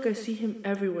feel like I see him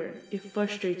everywhere. It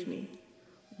frustrates me.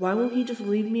 Why won't he just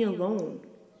leave me alone?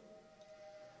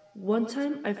 One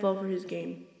time I fell for his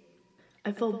game.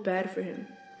 I felt bad for him.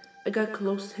 I got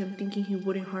close to him thinking he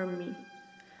wouldn't harm me.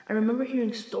 I remember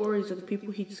hearing stories of the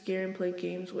people he'd scare and play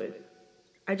games with.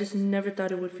 I just never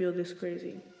thought it would feel this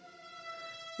crazy.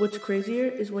 What's crazier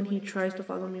is when he tries to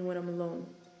follow me when I'm alone.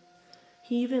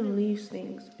 He even leaves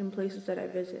things in places that I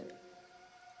visit.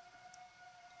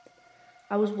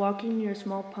 I was walking near a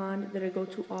small pond that I go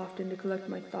to often to collect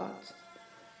my thoughts.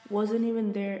 Wasn't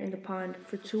even there in the pond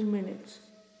for 2 minutes,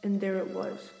 and there it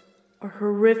was. A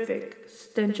horrific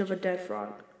stench of a dead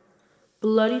frog.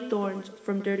 Bloody thorns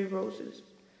from dirty roses,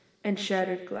 and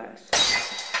shattered glass.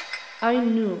 I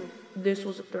knew this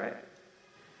was a threat.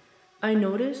 I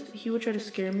noticed he would try to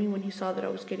scare me when he saw that I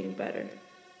was getting better.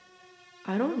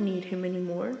 I don't need him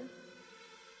anymore.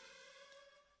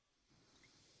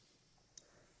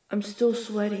 I'm still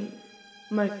sweating.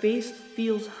 My face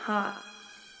feels hot.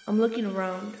 I'm looking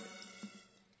around.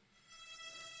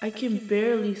 I can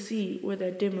barely see where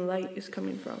that dim light is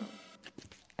coming from.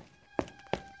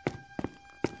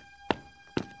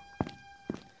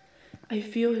 I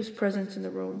feel his presence in the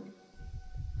room.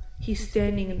 He's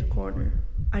standing in the corner.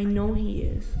 I know he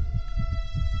is.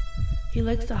 He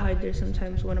likes to hide there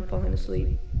sometimes when I'm falling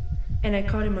asleep. And I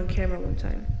caught him on camera one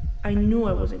time. I knew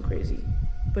I wasn't crazy,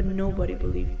 but nobody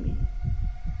believed me.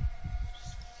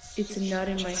 It's not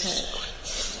in my head.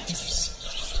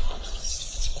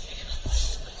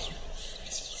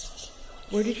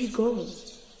 Where did he go?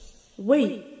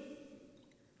 Wait!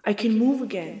 I can move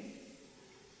again.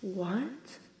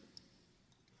 What?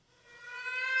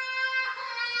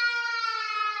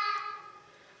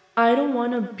 I don't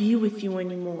want to be with you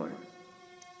anymore.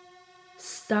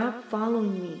 Stop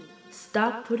following me.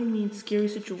 Stop putting me in scary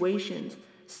situations.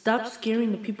 Stop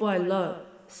scaring the people I love.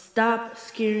 Stop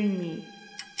scaring me.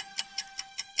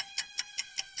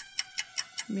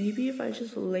 Maybe if I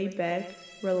just lay back,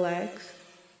 relax,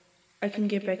 I can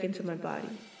get back into my body.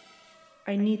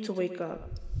 I need to wake up.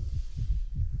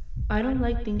 I don't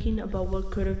like thinking about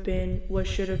what could have been, what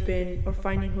should have been, or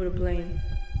finding who to blame.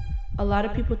 A lot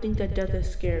of people think that death is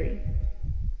scary.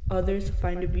 Others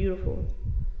find it beautiful.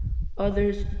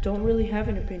 Others don't really have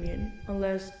an opinion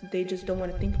unless they just don't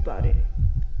want to think about it.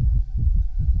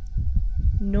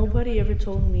 Nobody ever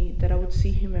told me that I would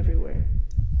see him everywhere.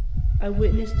 I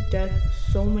witnessed death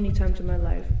so many times in my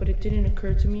life, but it didn't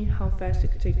occur to me how fast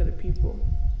it could take other people.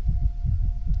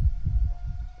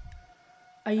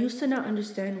 I used to not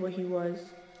understand what he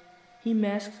was. He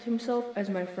masked himself as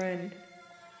my friend.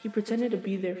 He pretended to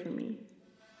be there for me.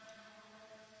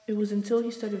 It was until he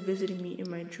started visiting me in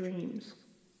my dreams.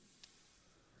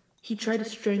 He tried to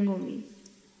strangle me.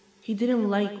 He didn't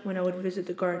like when I would visit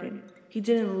the garden. He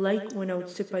didn't like when I would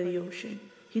sit by the ocean.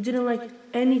 He didn't like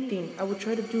anything I would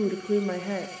try to do to clear my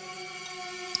head.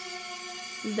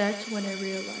 That's when I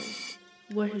realized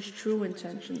what his true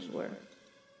intentions were.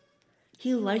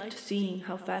 He liked seeing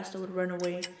how fast I would run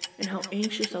away and how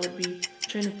anxious I would be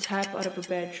trying to tap out of a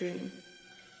bad dream.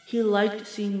 He liked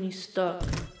seeing me stuck,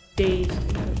 dazed,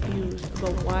 and confused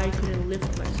about why I couldn't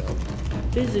lift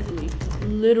myself, physically,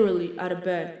 literally out of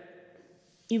bed,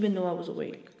 even though I was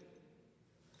awake.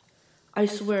 I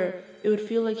swear, it would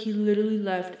feel like he literally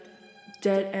left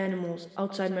dead animals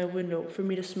outside my window for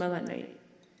me to smell at night.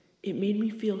 It made me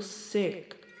feel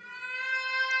sick.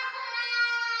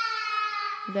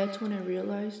 That's when I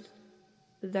realized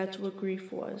that's what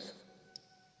grief was.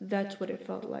 That's what it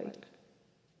felt like.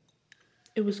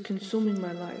 It was consuming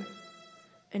my life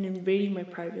and invading my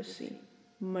privacy,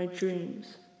 my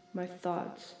dreams, my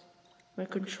thoughts, my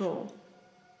control.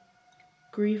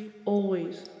 Grief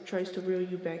always tries to reel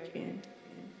you back in.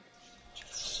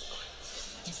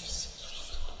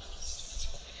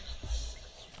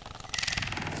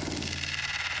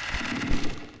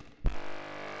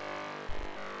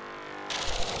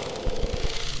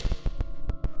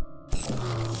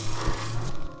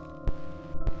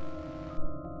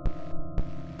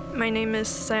 My name is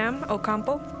Sam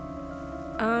Ocampo.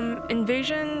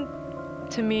 Invasion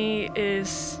to me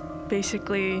is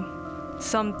basically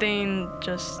something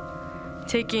just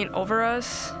taking over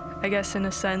us, I guess, in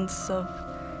a sense of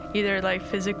either like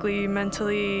physically,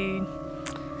 mentally,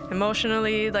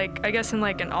 emotionally, like I guess in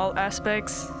all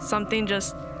aspects, something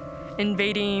just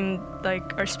invading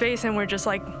like our space, and we're just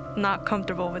like not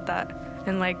comfortable with that.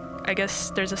 And like I guess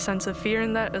there's a sense of fear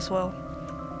in that as well.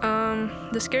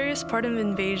 The scariest part of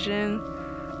invasion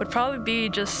would probably be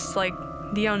just like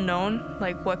the unknown,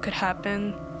 like what could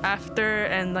happen after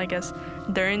and I guess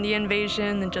during the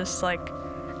invasion, and just like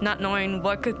not knowing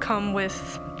what could come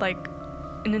with like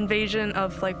an invasion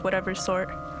of like whatever sort.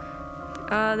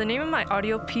 The name of my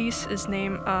audio piece is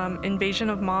named Invasion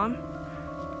of Mom.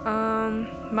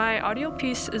 My audio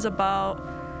piece is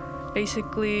about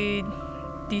basically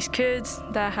these kids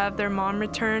that have their mom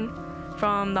return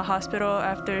from the hospital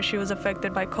after she was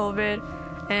affected by COVID,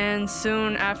 and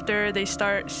soon after they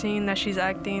start seeing that she's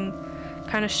acting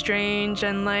kind of strange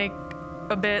and like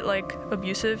a bit like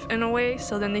abusive in a way.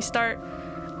 So then they start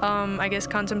I guess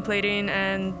contemplating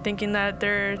and thinking that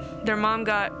their mom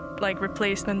got like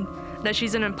replaced and that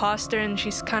she's an imposter, and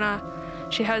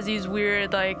she has these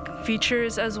weird like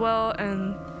features as well,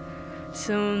 and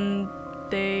soon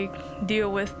they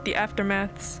deal with the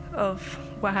aftermaths of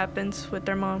what happens with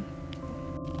their mom.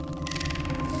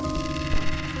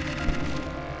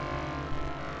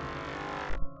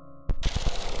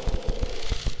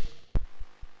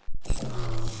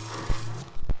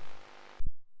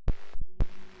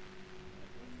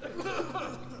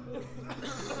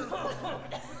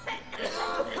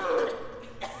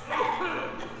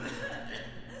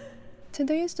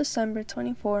 Today is December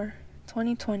 24,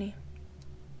 2020.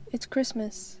 It's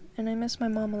Christmas, and I miss my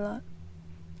mom a lot.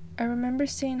 I remember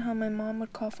seeing how my mom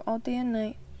would cough all day and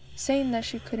night, saying that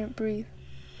she couldn't breathe.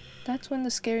 That's when the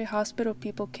scary hospital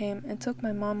people came and took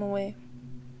my mom away.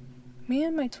 Me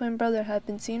and my twin brother have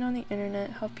been seeing on the internet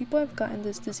how people have gotten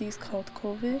this disease called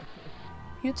COVID.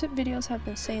 YouTube videos have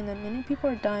been saying that many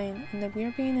people are dying and that we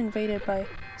are being invaded by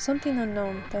something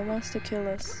unknown that wants to kill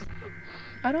us.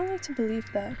 I don't like to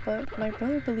believe that, but my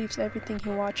brother believes everything he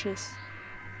watches.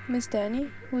 Miss Danny,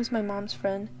 who is my mom's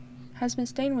friend, has been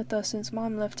staying with us since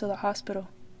Mom left to the hospital.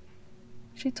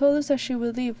 She told us that she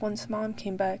would leave once Mom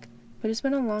came back, but it's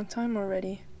been a long time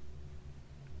already.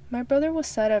 My brother was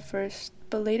sad at first,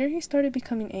 but later he started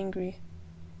becoming angry.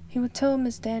 He would tell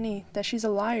Miss Danny that she's a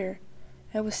liar,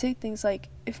 and would say things like,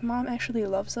 if Mom actually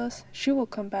loves us, she will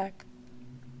come back.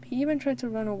 He even tried to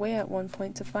run away at one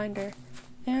point to find her,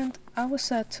 and I was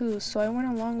sad too, so I went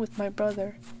along with my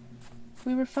brother.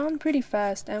 We were found pretty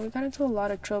fast, and we got into a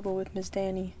lot of trouble with Miss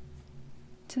Danny.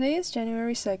 Today is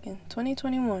January 2nd,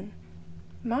 2021.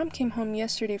 Mom came home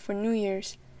yesterday for New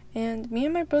Year's, and me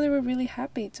and my brother were really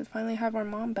happy to finally have our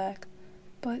mom back.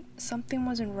 But something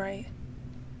wasn't right.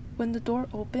 When the door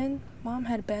opened, Mom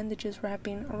had bandages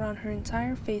wrapping around her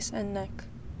entire face and neck.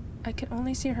 I could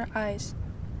only see her eyes,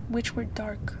 which were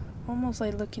dark, almost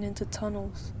like looking into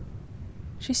tunnels.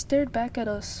 She stared back at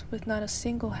us with not a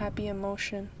single happy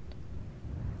emotion.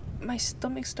 My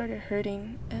stomach started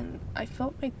hurting, and I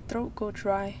felt my throat go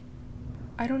dry.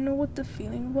 I don't know what the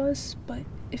feeling was, but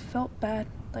it felt bad,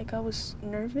 like I was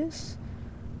nervous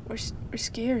or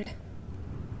scared.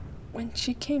 When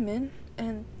she came in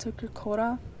and took her coat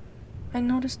off, I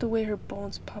noticed the way her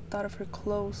bones popped out of her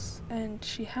clothes, and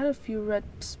she had a few red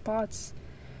spots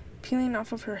peeling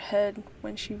off of her head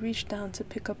when she reached down to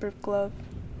pick up her glove.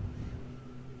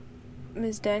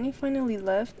 Miss Danny finally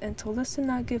left and told us to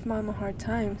not give Mom a hard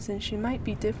time since she might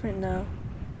be different now.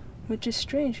 Which is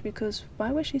strange because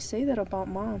why would she say that about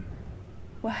Mom?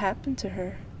 What happened to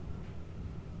her?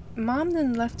 Mom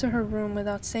then left to her room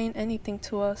without saying anything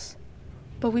to us,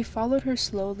 but we followed her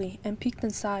slowly and peeked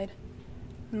inside.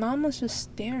 Mom was just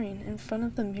staring in front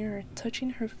of the mirror, touching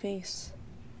her face.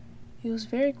 It was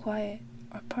very quiet,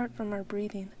 apart from our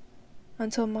breathing,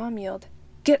 until Mom yelled,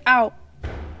 "Get out!"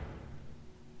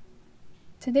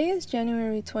 Today is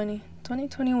January 20,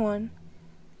 2021.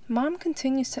 Mom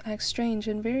continues to act strange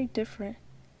and very different.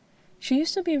 She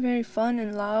used to be very fun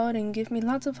and loud and give me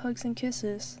lots of hugs and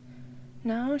kisses.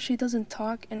 Now she doesn't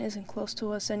talk and isn't close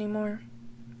to us anymore.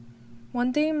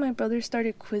 One day my brother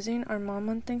started quizzing our mom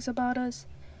on things about us,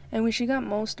 and when she got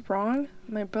most wrong,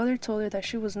 my brother told her that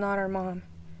she was not our mom.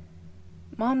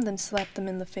 Mom then slapped them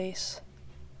in the face.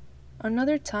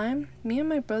 Another time, me and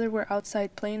my brother were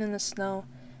outside playing in the snow,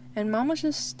 and Mom was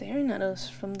just staring at us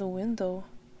from the window.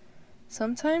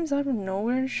 Sometimes out of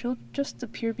nowhere, she'll just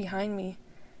appear behind me,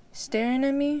 staring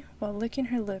at me while licking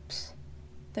her lips,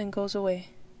 then goes away.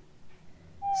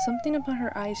 Something about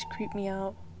her eyes creeped me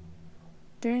out.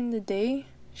 During the day,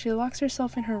 she locks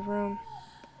herself in her room.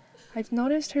 I've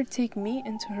noticed her take meat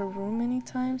into her room many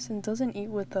times and doesn't eat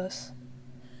with us.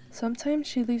 Sometimes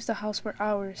she leaves the house for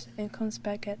hours and comes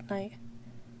back at night.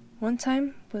 One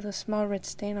time with a small red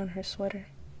stain on her sweater.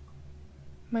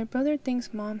 My brother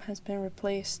thinks Mom has been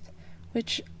replaced,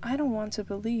 which I don't want to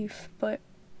believe, but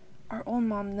our old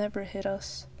mom never hit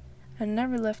us and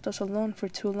never left us alone for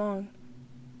too long.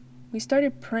 We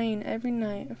started praying every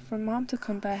night for Mom to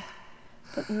come back,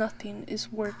 but nothing is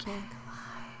working.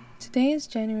 Today is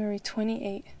January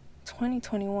 28,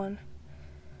 2021.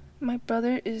 My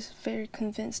brother is very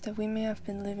convinced that we may have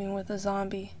been living with a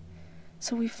zombie,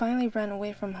 so we finally ran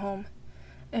away from home,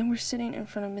 and we're sitting in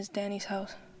front of Miss Danny's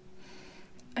house.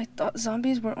 I thought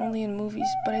zombies were only in movies,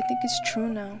 but I think it's true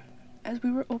now. As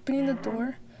we were opening the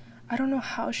door, I don't know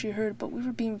how she heard, but we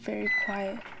were being very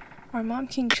quiet. Our mom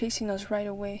came chasing us right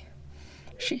away.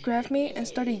 She grabbed me and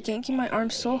started yanking my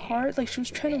arms so hard like she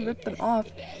was trying to rip them off,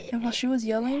 and while she was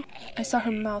yelling, I saw her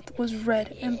mouth was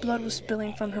red and blood was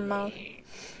spilling from her mouth.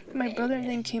 My brother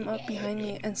then came up behind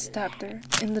me and stabbed her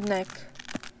in the neck.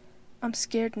 I'm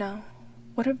scared now.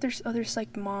 What if there's others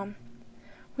like Mom?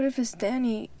 What if Miss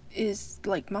Danny is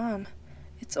like Mom?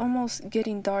 It's almost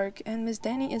getting dark and Miss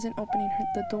Danny isn't opening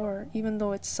the door even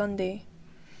though it's Sunday.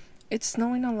 It's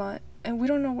snowing a lot and we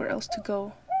don't know where else to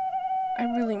go. I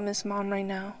really miss Mom right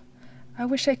now. I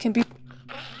wish I can be...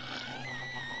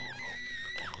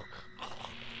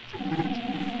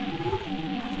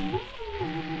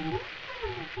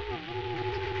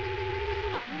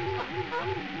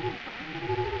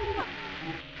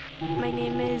 My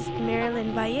name is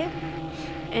Marilyn Valle.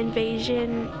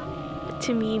 Invasion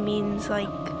to me means like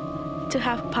to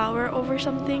have power over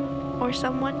something or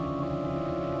someone.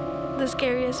 The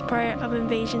scariest part of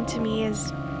invasion to me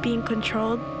is being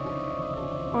controlled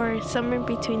or somewhere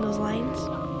between those lines.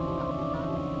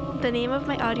 The name of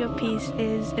my audio piece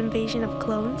is Invasion of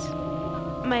Clones.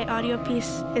 My audio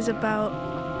piece is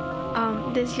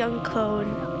about this young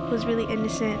clone who's really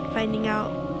innocent finding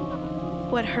out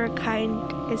what her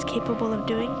kind is capable of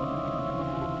doing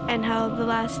and how the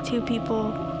last two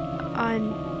people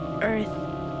on Earth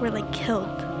were like killed.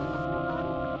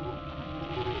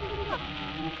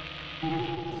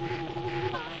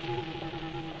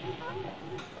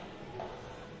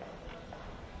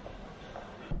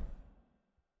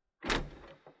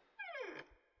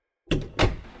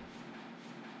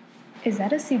 Is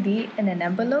that a CD in an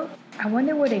envelope? I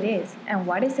wonder what it is, and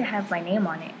why does it have my name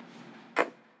on it?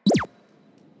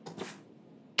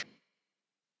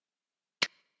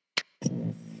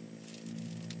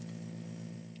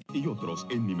 Y otros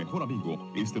en Mi Mejor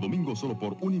Amigo, este domingo solo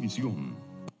por Univision.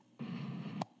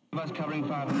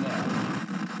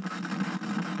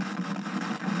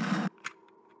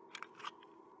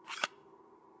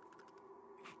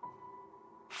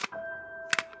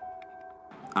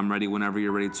 I'm ready whenever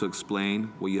you're ready to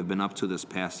explain what you've been up to this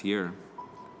past year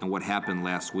and what happened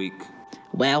last week.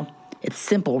 Well, it's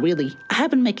simple, really. I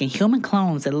have been making human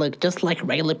clones that look just like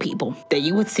regular people that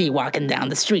you would see walking down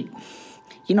the street.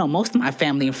 You know, most of my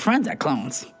family and friends are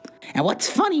clones. And what's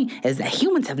funny is that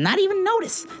humans have not even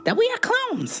noticed that we are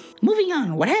clones. Moving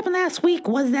on, what happened last week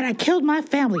was that I killed my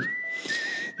family.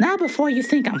 Now, before you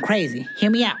think I'm crazy,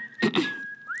 hear me out.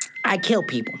 I kill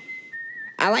people.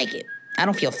 I like it. I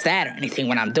don't feel sad or anything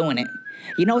when I'm doing it.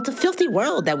 You know, it's a filthy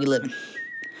world that we live in.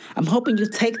 I'm hoping you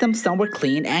take them somewhere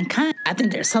clean and kind. I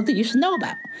think there's something you should know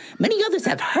about. Many others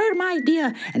have heard my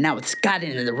idea, and now it's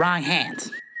gotten into the wrong hands.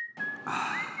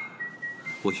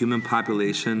 Will human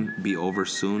population be over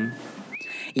soon?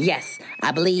 Yes,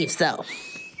 I believe so.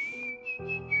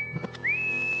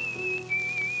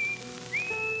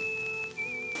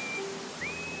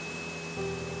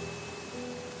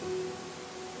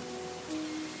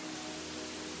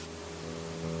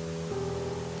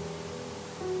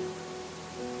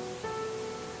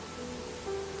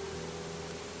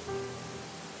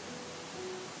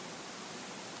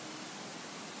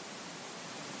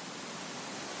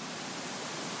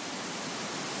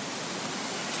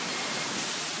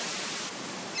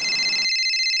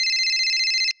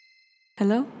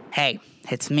 Hello? Hey,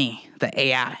 it's me, the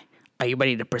AI. Are you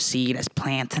ready to proceed as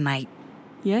planned tonight?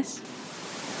 Yes?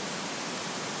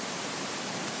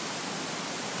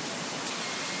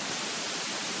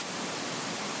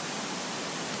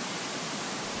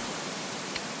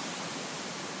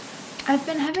 I've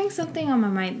been having something on my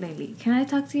mind lately. Can I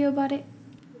talk to you about it?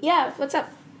 Yeah, what's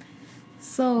up?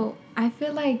 So, I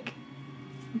feel like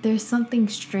there's something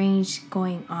strange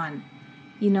going on.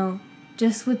 You know,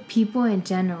 just with people in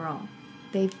general.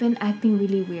 They've been acting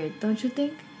really weird, don't you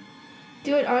think?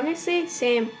 Dude, honestly,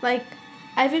 same. Like,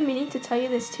 I've been meaning to tell you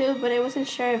this too, but I wasn't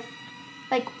sure if,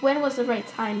 like, when was the right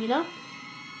time, you know?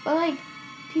 But, like,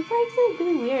 people are acting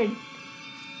really weird.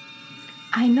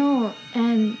 I know,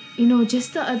 and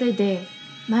just the other day,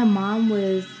 my mom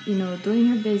was, doing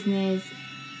her business,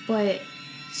 but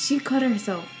she cut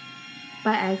herself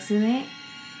by accident,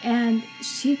 and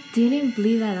she didn't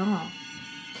bleed at all.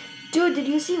 Dude, did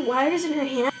you see wires in her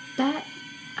hand? That,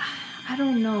 I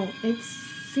don't know, it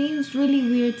seems really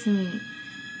weird to me,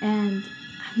 and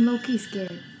I'm low-key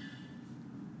scared.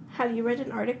 Have you read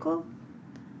an article?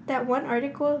 That one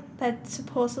article that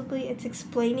supposedly it's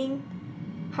explaining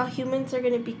how humans are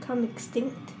going to become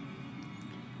extinct?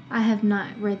 I have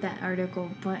not read that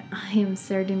article, but I am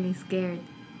certainly scared.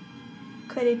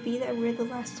 Could it be that we're the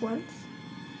last ones?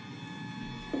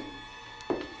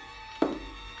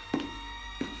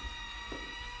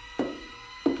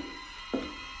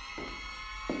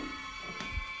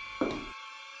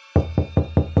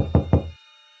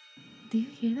 Do you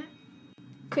hear that?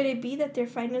 Could it be that they're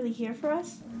finally here for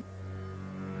us?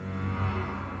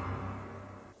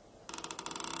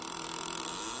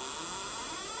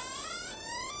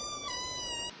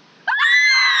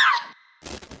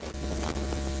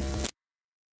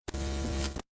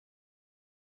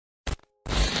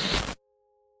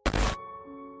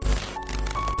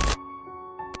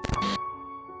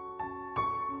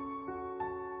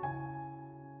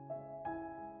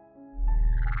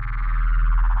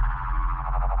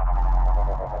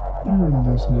 You're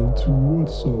listening to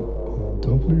What's Up on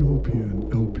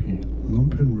WOPN LP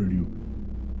Lumpen Radio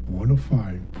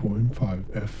 105.5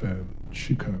 FM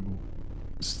Chicago.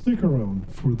 Stick around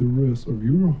for the rest of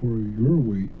Your Horror Your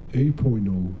Way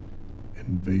 8.0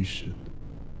 Invasion.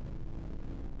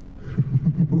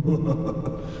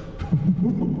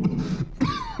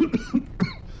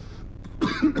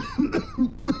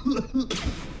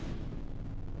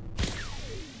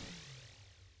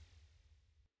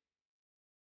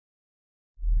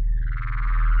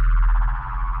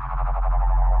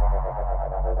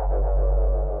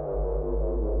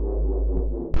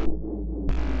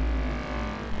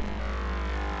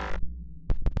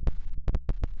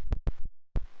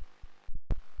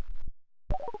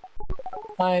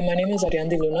 Hi, my name is Ariane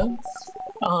Luna.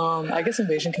 I guess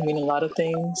invasion can mean a lot of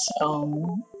things.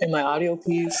 In my audio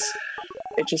piece,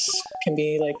 it just can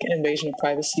be like an invasion of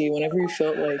privacy. Whenever you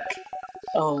feel like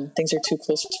things are too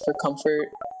close for comfort,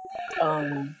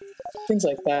 things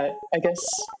like that. I guess,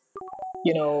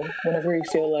 whenever you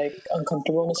feel like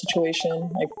uncomfortable in a situation,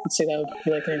 I would say that would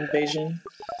be like an invasion.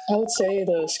 I would say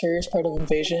the scariest part of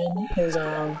invasion is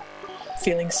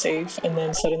feeling safe and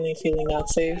then suddenly feeling not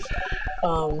safe.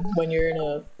 When you're in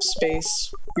a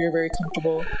space, you're very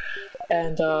comfortable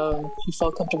and you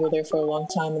felt comfortable there for a long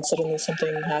time and suddenly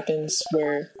something happens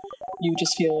where you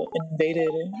just feel invaded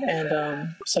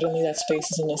and suddenly that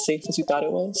space isn't as safe as you thought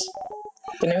it was.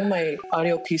 The name of my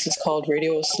audio piece is called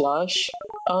Radio Slosh.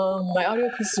 My audio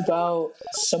piece is about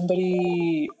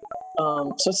somebody,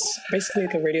 so it's basically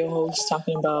like a radio host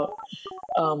talking about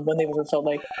when they've ever felt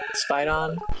like spied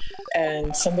on,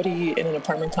 and somebody in an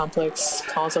apartment complex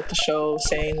calls up the show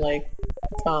saying like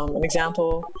an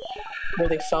example where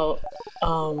they felt it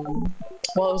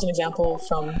was an example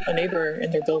from a neighbor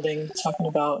in their building talking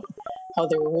about how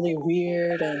they were really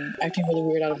weird and acting really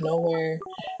weird out of nowhere,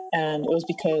 and it was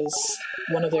because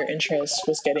one of their interests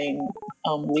was getting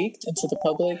leaked into the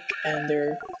public, and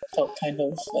they felt kind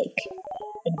of like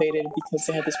invaded because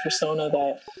they had this persona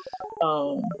that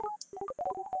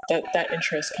that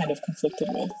interest kind of conflicted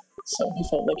with. So he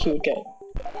felt like he would get,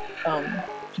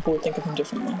 people would think of him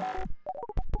differently.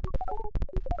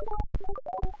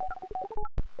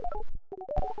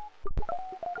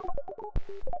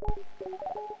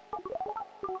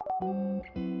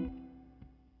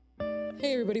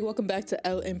 Hey everybody, welcome back to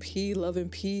LMP, Love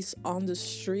and Peace on the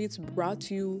Streets, brought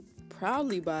to you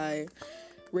proudly by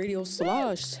Radio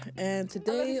Slosh. And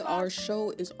today our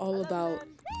show is all about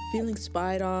feeling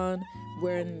spied on,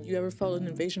 when you ever felt an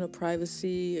invasion of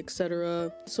privacy,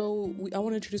 etc. So I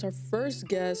want to introduce our first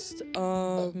guest.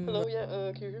 Hello,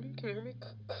 yeah, can you hear me? Can you hear me?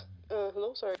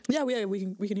 Hello, sorry. Yeah,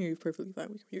 we can hear you perfectly fine.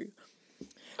 We can hear you.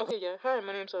 Okay, yeah. Hi,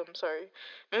 my name's sorry.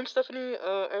 My name's Stephanie.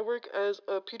 I work as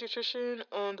a pediatrician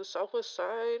on the Southwest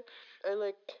side. I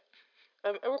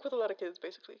work with a lot of kids,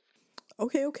 basically.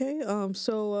 Okay.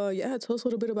 So tell us a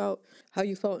little bit about how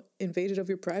you felt invaded of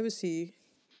your privacy.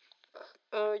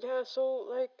 Yeah. So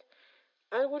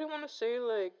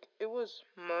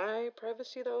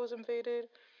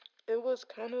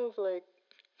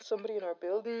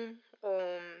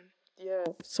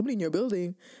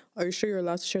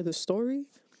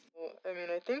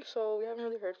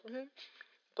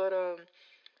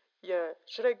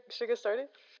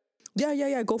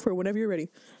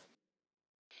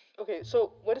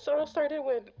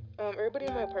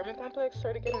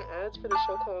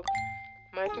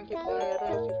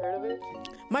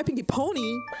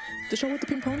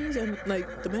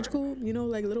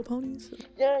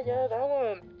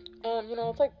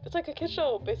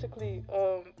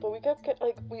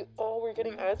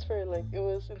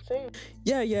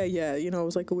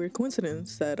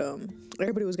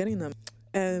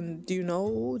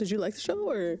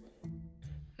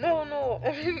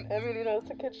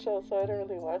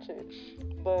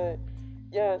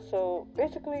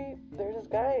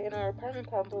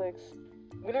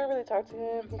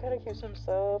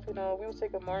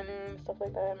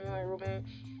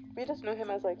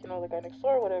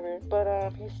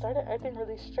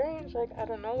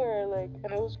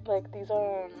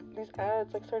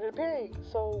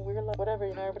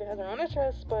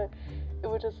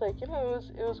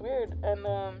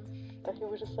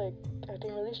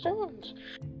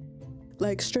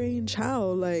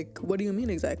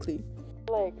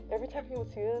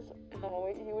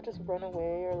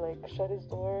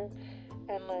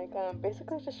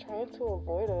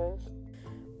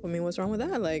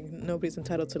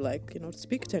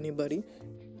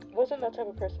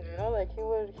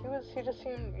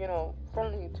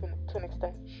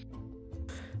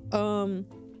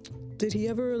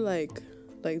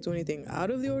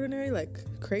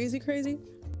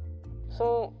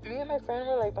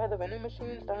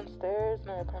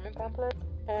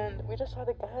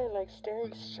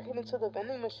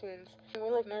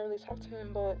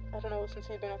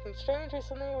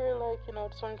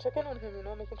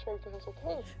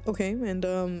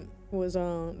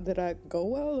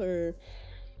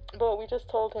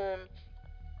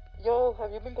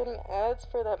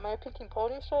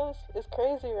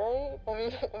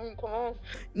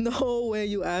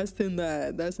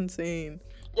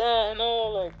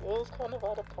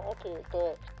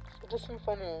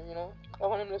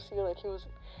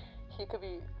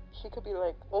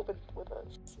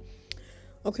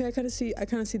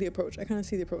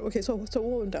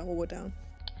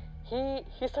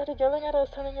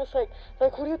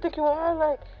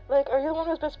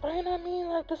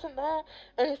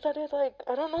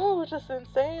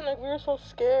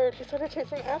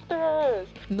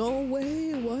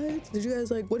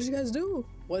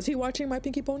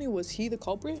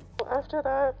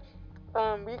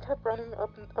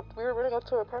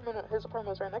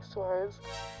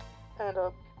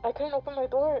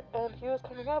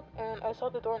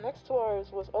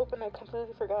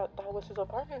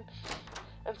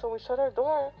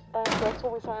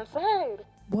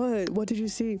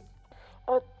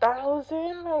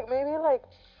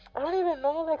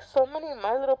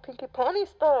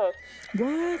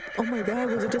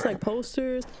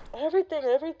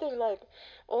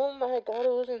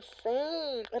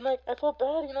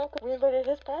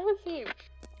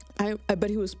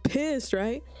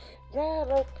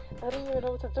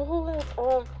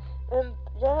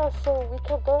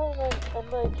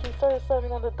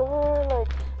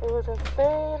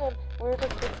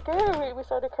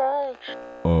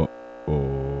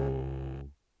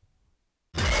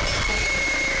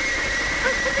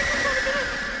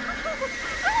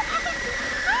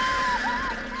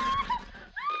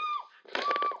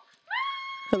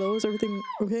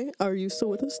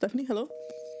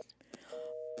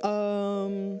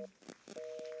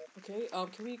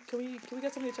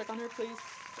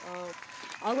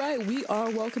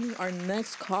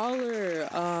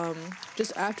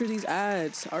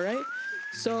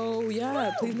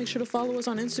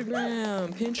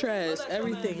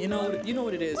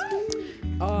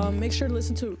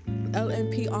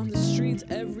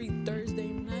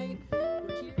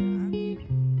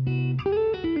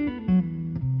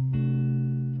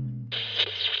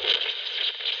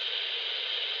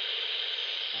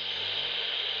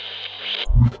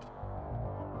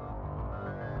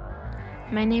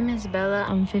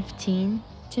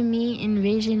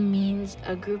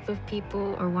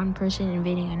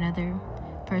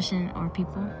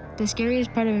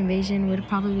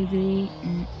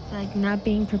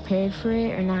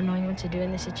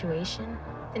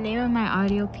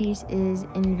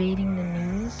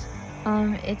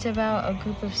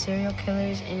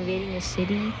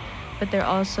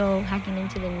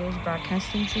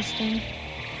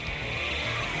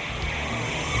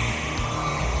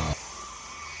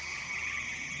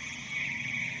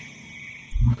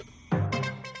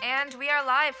And we are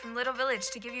live from Little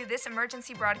Village to give you this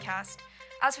emergency broadcast.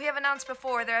 As we have announced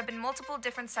before, there have been multiple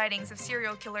different sightings of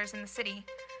serial killers in the city.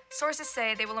 Sources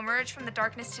say they will emerge from the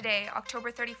darkness today,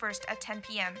 October 31st at 10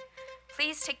 p.m.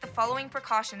 Please take the following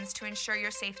precautions to ensure your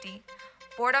safety.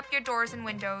 Board up your doors and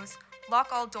windows, lock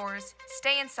all doors,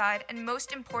 stay inside, and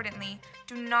most importantly,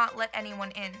 do not let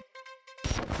anyone in.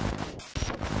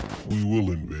 We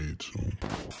will invade soon.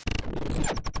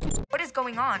 What is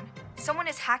going on? Someone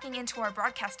is hacking into our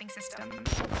broadcasting system.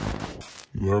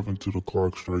 You have until the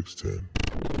clock strikes 10.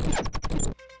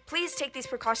 Please take these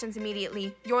precautions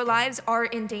immediately. Your lives are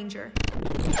in danger.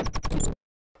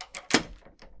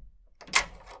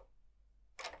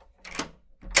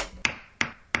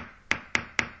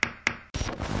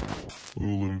 We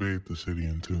will invade the city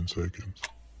in 10 seconds.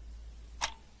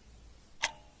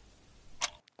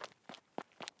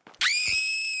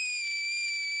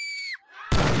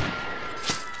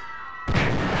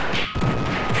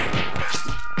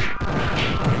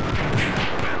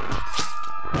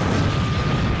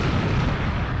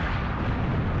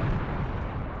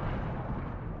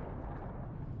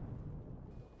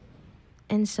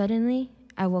 And suddenly,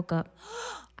 I woke up,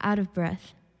 out of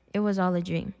breath. It was all a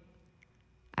dream.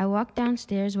 I walked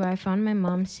downstairs where I found my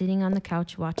mom sitting on the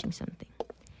couch watching something.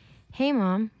 Hey,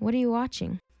 Mom, what are you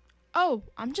watching? Oh,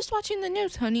 I'm just watching the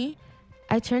news, honey.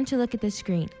 I turned to look at the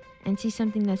screen and see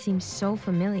something that seemed so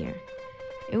familiar.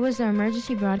 It was the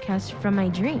emergency broadcast from my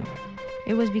dream.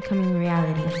 It was becoming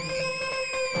reality.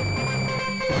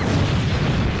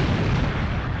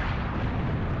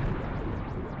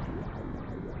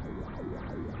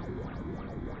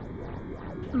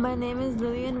 My name is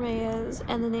Lillian Reyes,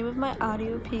 and the name of my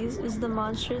audio piece is The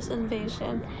Monstrous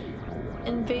Invasion.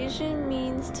 Invasion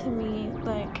means to me,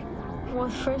 the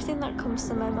first thing that comes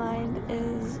to my mind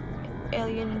is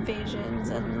alien invasions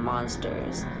and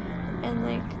monsters. And,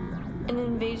 an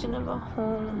invasion of a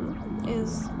home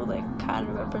is what, kind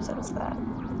of represents that.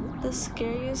 The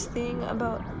scariest thing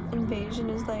about invasion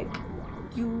is,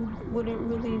 you wouldn't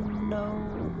really know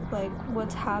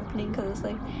what's happening, because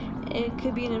it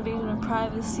could be an invasion of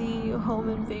privacy, home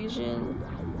invasion,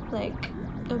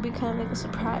 it would be kind of a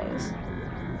surprise.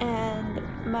 And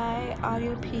my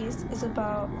audio piece is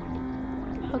about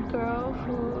a girl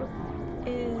who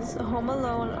is home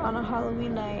alone on a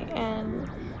Halloween night, and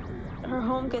her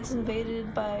home gets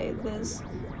invaded by this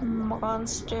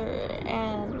monster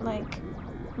and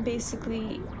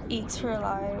basically eats her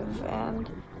alive, and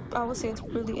I would say it's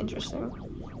really interesting.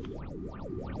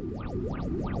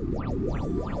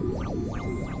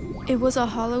 It was a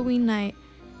Halloween night.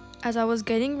 As I was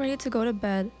getting ready to go to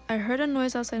bed, I heard a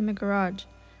noise outside my garage.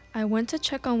 I went to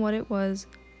check on what it was.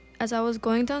 As I was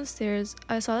going downstairs,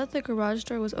 I saw that the garage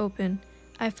door was open.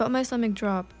 I felt my stomach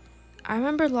drop. I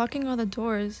remember locking all the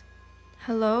doors.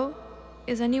 Hello?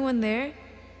 Is anyone there?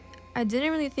 I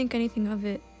didn't really think anything of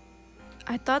it.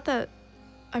 I thought that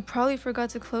I probably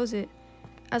forgot to close it.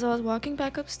 As I was walking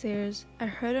back upstairs, I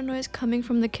heard a noise coming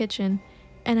from the kitchen,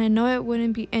 and I know it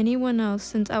wouldn't be anyone else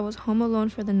since I was home alone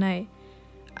for the night.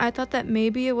 I thought that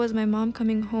maybe it was my mom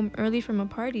coming home early from a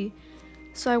party,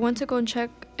 so I went to go and check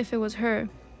if it was her.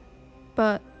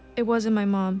 But it wasn't my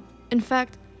mom. In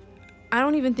fact, I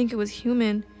don't even think it was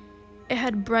human. It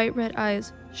had bright red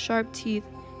eyes, sharp teeth.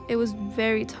 It was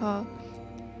very tall.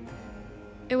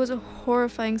 It was a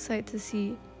horrifying sight to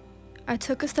see. I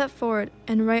took a step forward,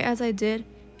 and right as I did,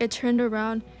 it turned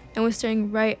around and was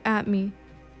staring right at me.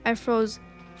 I froze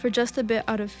for just a bit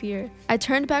out of fear. I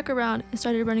turned back around and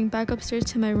started running back upstairs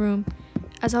to my room.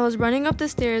 As I was running up the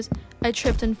stairs, I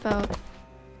tripped and fell.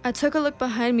 I took a look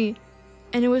behind me,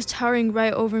 and it was towering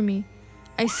right over me.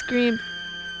 I screamed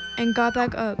and got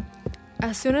back up.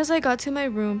 As soon as I got to my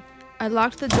room, I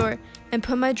locked the door and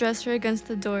put my dresser against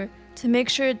the door to make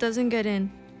sure it doesn't get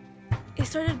in. It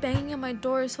started banging on my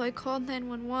door, so I called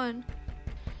 911.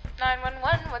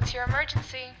 911, what's your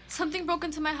emergency? Something broke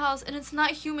into my house, and it's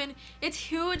not human. It's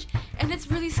huge, and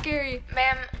it's really scary.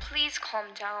 Ma'am, please calm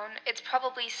down. It's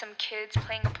probably some kids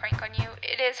playing a prank on you.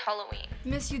 It is Halloween.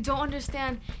 Miss, you don't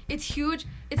understand. It's huge.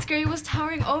 It's scary. It was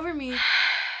towering over me.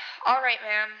 All right,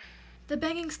 ma'am. The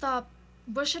banging stopped.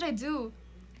 What should I do?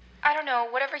 I don't know,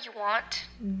 whatever you want.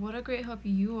 What a great help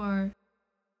you are.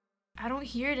 I don't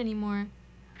hear it anymore.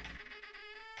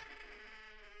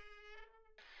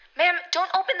 Ma'am, don't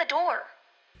open the door.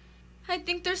 I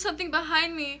think there's something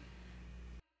behind me.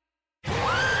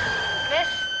 Miss,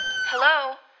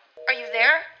 hello? Are you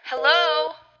there?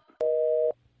 Hello?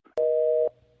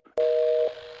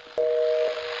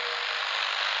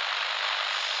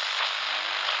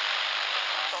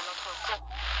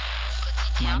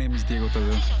 My name is Diego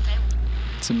Tadeo.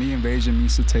 To me, invasion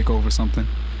means to take over something.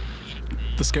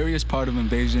 The scariest part of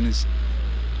invasion is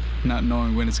not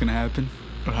knowing when it's gonna happen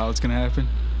or how it's gonna happen.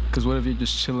 Because what if you're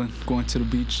just chilling, going to the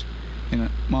beach, and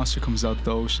a monster comes out the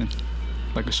ocean,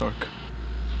 like a shark?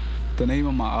 The name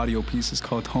of my audio piece is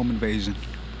called Home Invasion.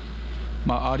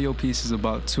 My audio piece is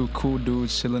about two cool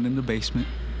dudes chilling in the basement,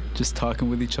 just talking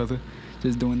with each other,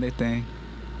 just doing their thing.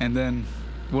 And then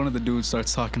one of the dudes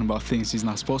starts talking about things he's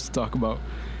not supposed to talk about.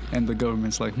 And the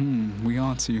government's like, we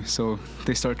on to you. So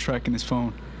they start tracking his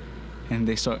phone, and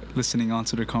they start listening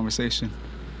onto their conversation.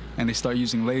 And they start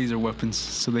using laser weapons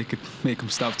so they could make him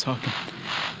stop talking.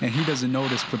 And he doesn't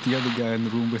notice, but the other guy in the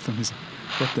room with him is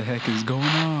like, what the heck is going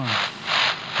on?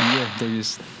 And yeah, they're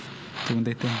just doing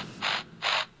their thing.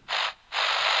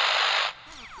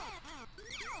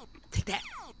 Take that.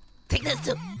 Take this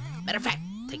too. Matter of fact,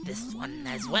 take this one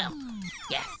as well.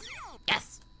 Yes.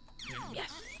 Yes. Yes.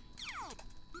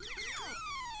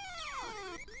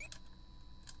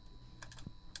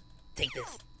 Take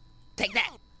this. Take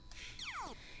that.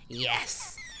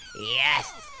 Yes.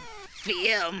 Yes.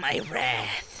 Feel my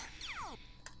breath.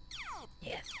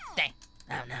 Yes. Thank.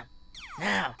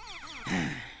 Now.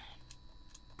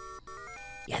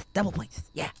 Yes. Double points.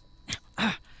 Yeah.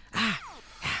 Double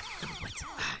points.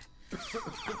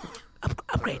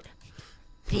 Upgrade.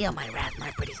 Feel my wrath, my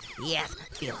pretties. Yes.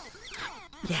 Feel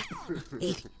it. Yeah.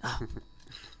 Easy. Oh.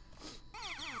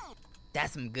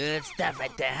 That's some good stuff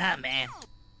right there, huh, man?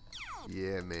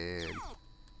 Yeah, man.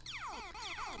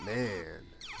 Man,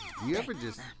 do you ever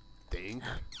just think?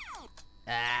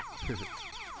 I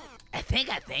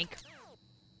think.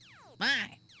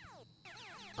 Why?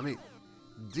 I mean,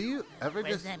 do you ever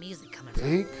Where's just that music coming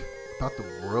think about the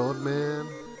world, man?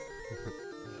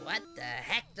 What the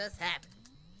heck just happened?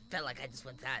 Felt like I just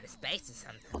went out of space or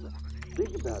something.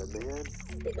 Think about it, man.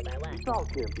 Think about what? This all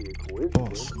can't be a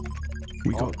coincidence. Boss,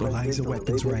 we got the laser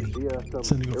weapons ready.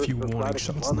 Sending a few warning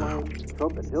shots now.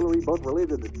 Trump and Hillary both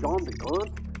related to John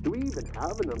DeGaunt. Do we even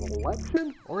have an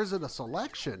election? Or is it a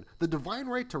selection? The divine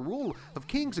right to rule of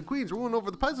kings and queens ruling over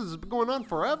the peasants has been going on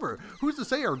forever. Who's to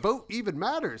say our vote even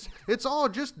matters? It's all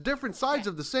just different sides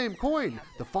of the same coin.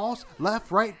 The false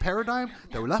left-right paradigm,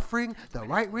 the left ring, the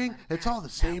right ring, it's all the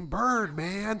same bird,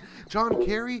 man. John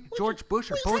Kerry, George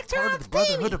Bush are both part of the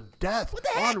Brotherhood of Death.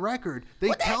 On record, they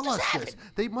tell us this.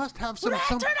 They must have some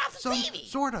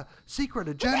sort of secret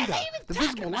agenda. The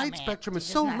visible light spectrum is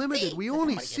so limited, we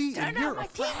only see and hear a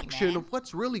fraction of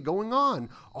what's really going on.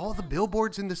 All the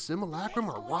billboards in the simulacrum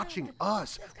are watching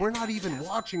us. We're not even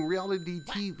watching reality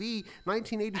TV.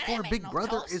 1984 Big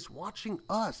Brother is watching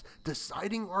us,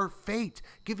 deciding our fate,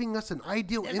 giving us an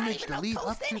ideal image to lead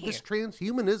up to this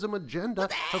transhumanism agenda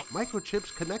of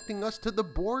microchips connecting us to the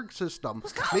Borg system.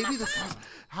 Maybe this has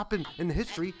happened in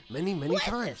history many, many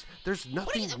times. There's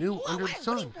nothing new under the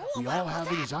sun. We all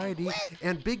have anxiety,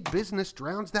 and big business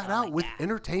drowns that out with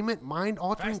entertainment,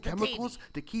 mind-altering chemicals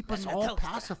to keep us all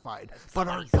pacified. But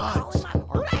our guts,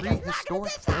 our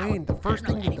prehistoric brain, the first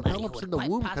thing that develops in the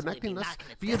womb, connecting us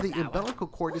via the umbilical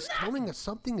cord, is telling us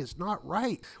something is not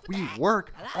right. We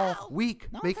work all week,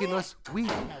 making us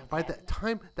weak. By the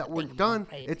time that we're done,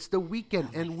 it's the weekend,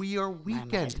 and we are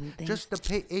weakened just to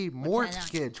pay a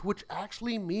mortgage, which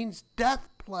actually means death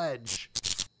pledge.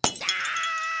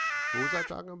 What was I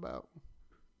talking about?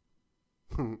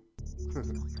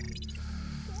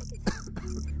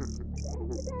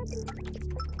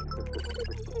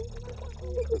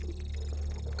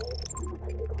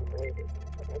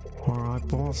 Alright,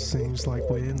 boss, seems like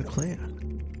we're in the clear.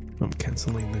 I'm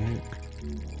cancelling the nuke.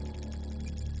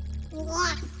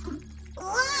 Yes!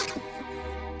 Yes!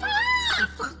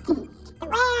 Perfect! The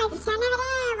words shall never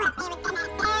know what they were gonna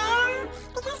do,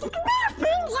 because if the world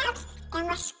finds out, then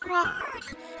we're screwed.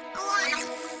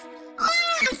 Yes!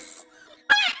 Yes!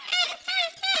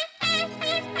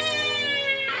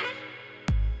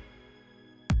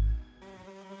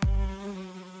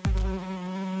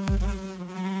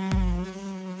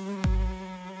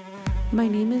 My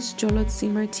name is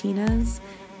Jolotzi Martinez,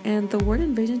 and the word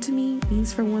invasion to me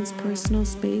means for one's personal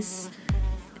space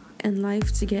and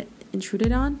life to get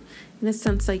intruded on, in a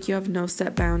sense like you have no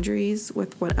set boundaries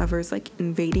with whatever's like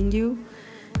invading you.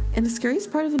 And the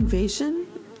scariest part of invasion,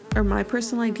 or my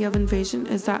personal idea of invasion,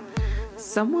 is that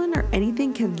someone or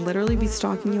anything can literally be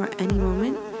stalking you at any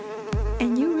moment,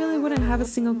 and you really wouldn't have a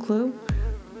single clue.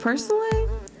 Personally,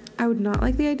 I would not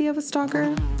like the idea of a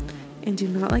stalker, and do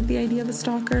not like the idea of a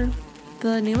stalker.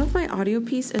 The name of my audio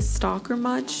piece is Stalker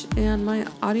Much, and my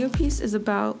audio piece is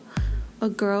about a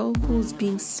girl who's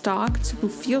being stalked, who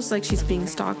feels like she's being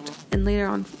stalked, and later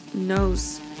on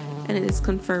knows, and it is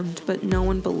confirmed, but no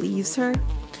one believes her.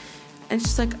 And it's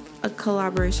just like a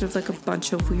collaboration of like a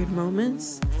bunch of weird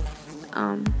moments.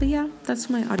 But yeah, that's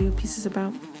what my audio piece is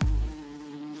about.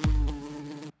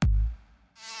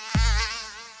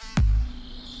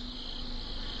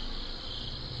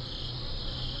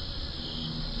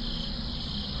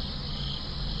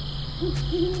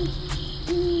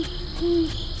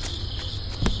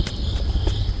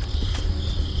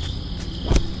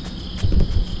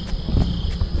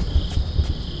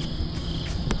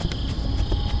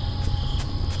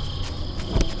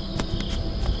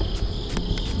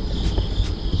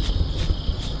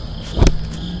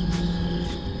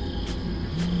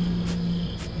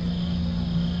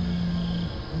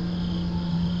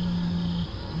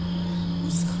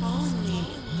 Who's calling me?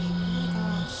 Oh my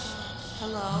gosh.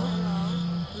 Hello?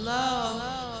 Hello?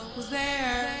 Who's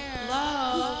there?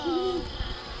 Hello?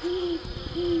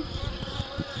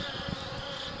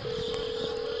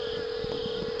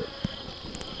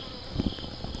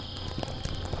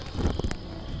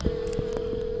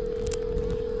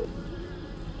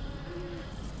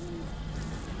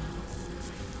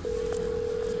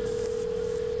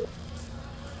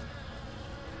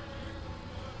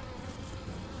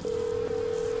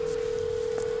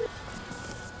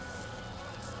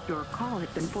 Your call has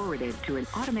been forwarded to an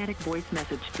automatic voice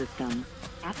message system.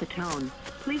 At the tone,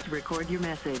 please record your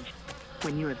message.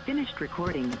 When you have finished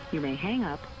recording, you may hang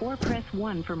up or press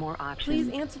 1 for more options.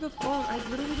 Please answer the phone. I've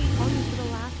literally been calling you for the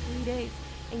last 3 days,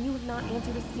 and you have not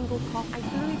answered a single call. I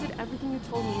literally did everything you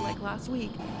told me, like last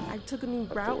week. I took a new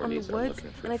route on the woods,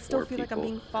 and I still feel like I'm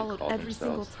being followed every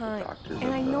single time.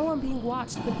 And I know I'm being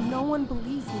watched, but no one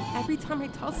believes me. Every time I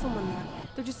tell someone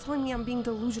that, they're just telling me I'm being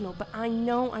delusional, but I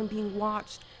know I'm being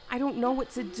watched. I don't know what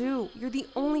to do. You're the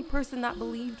only person that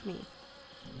believed me.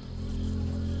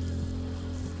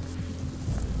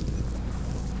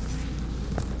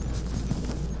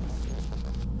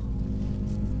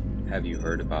 Have you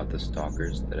heard about the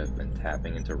stalkers that have been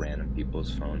tapping into random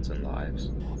people's phones and lives?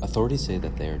 Authorities say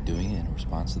that they are doing it in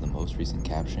response to the most recent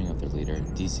capturing of their leader,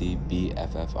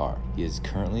 DCBFFR. He is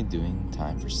currently doing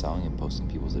time for selling and posting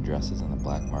people's addresses on the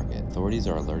black market. Authorities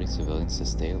are alerting civilians to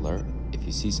stay alert. If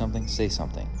you see something, say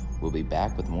something. We'll be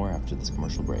back with more after this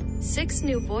commercial break. 6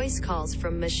 new voice calls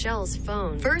from Michelle's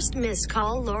phone. First missed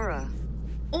call, Laura.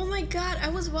 Oh my god, I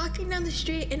was walking down the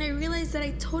street and I realized that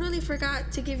I totally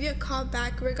forgot to give you a call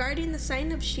back regarding the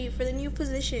sign-up sheet for the new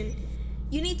position.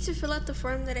 You need to fill out the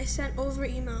form that I sent over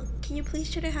email. Can you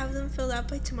please try to have them filled out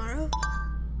by tomorrow?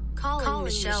 Calling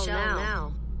Michelle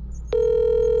now.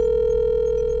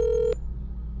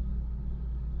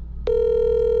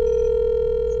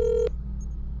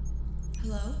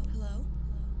 Hello?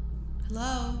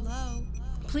 Hello?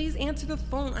 Please answer the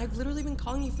phone. I've literally been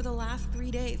calling you for the last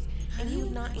 3 days, and you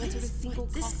have not answered a single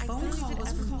call. This phone call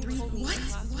was from 3. What?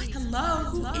 Hello?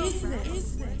 Who is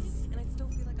this? And I still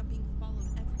feel like I'm being followed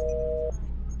every single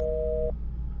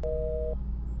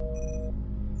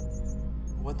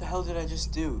time. What the hell did I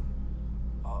just do?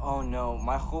 Oh no,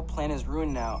 my whole plan is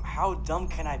ruined now. How dumb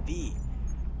can I be?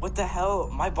 What the hell?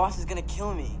 My boss is gonna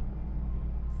kill me.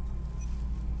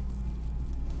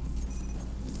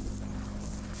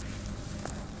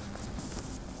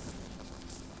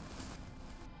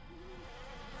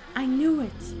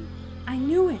 I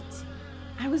knew it.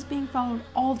 I was being followed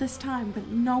all this time, but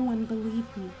no one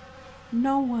believed me.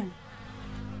 No one.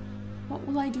 What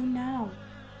will I do now?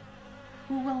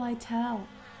 Who will I tell?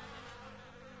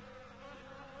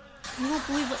 I don't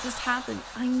believe what just happened.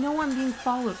 I know I'm being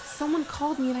followed. Someone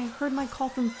called me and I heard my call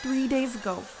from 3 days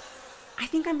ago. I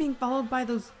think I'm being followed by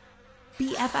those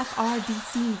BFFR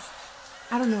DCs.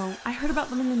 I don't know. I heard about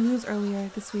them in the news earlier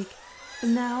this week, but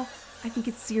now I think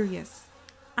it's serious.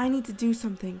 I need to do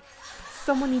something.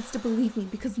 Someone needs to believe me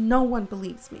because no one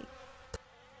believes me.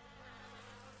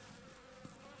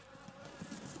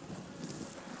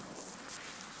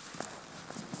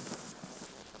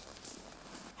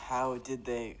 How did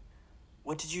they...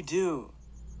 What did you do?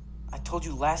 I told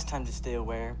you last time to stay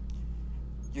aware.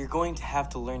 You're going to have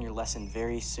to learn your lesson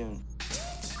very soon.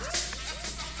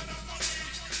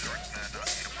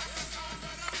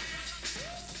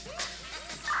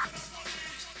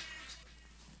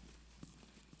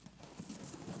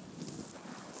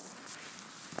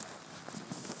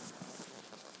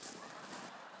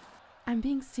 I'm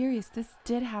being serious. This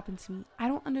did happen to me. I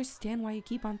don't understand why you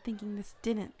keep on thinking this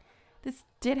didn't. This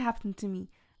did happen to me.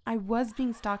 I was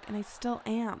being stalked and I still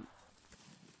am.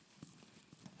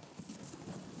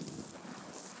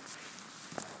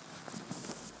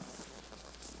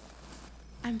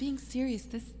 I'm being serious.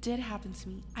 This did happen to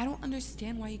me. I don't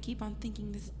understand why you keep on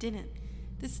thinking this didn't.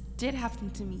 This did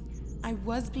happen to me. I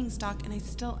was being stalked and I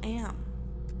still am.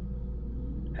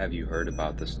 Have you heard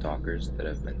about the stalkers that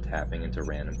have been tapping into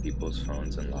random people's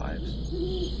phones and lives?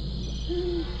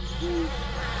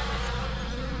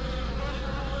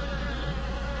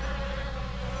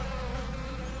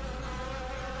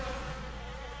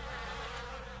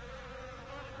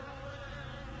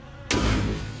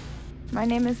 My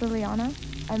name is Liliana.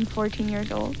 I'm 14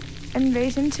 years old.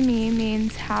 Invasion to me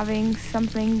means having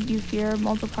something you fear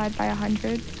multiplied by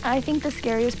 100. I think the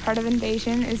scariest part of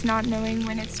invasion is not knowing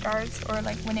when it starts or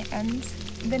like when it ends.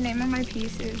 The name of my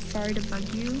piece is Sorry to Bug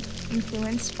You,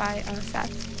 influenced by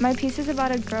Seth. My piece is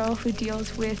about a girl who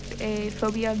deals with a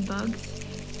phobia of bugs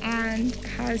and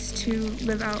has to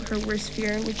live out her worst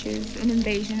fear, which is an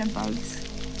invasion of bugs.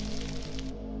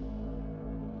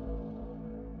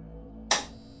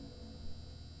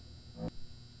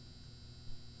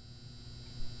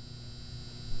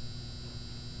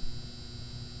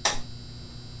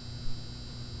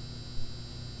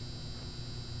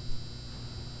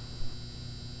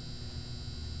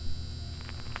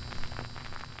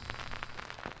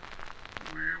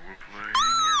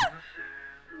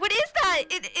 What is that?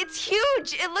 It's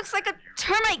huge. It looks like a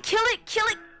termite. Kill it, kill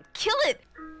it, kill it.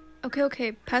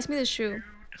 Okay, pass me the shoe.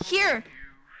 Here.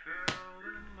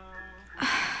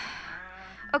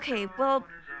 Okay, well,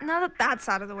 now that that's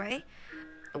out of the way,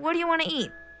 what do you want to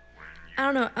eat? I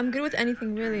don't know. I'm good with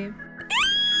anything, really.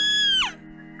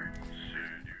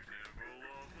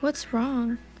 What's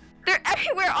wrong? They're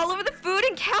everywhere, all over the food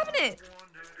and cabinet.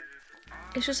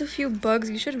 It's just a few bugs.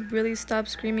 You should really stop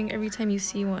screaming every time you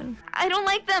see one. I don't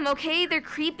like them, okay? They're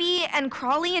creepy and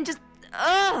crawly and just,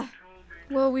 ugh.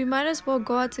 Well, we might as well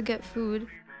go out to get food.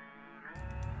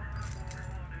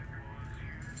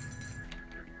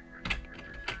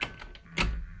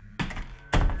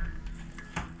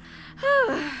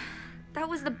 That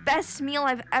was the best meal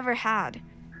I've ever had.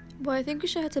 Well, I think we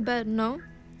should head to bed, no?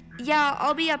 Yeah,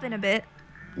 I'll be up in a bit.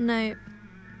 Night.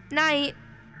 Night.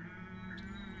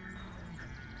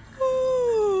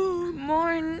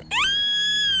 Morn.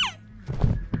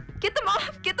 Get them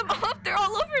off! Get them off! They're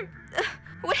all over!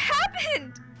 What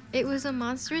happened? It was a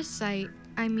monstrous sight.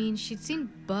 I mean, she'd seen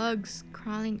bugs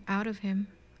crawling out of him.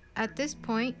 At this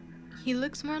point, he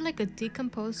looks more like a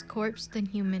decomposed corpse than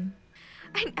human.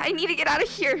 I need to get out of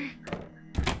here.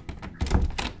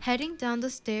 Heading down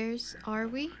the stairs, are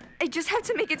we? I just have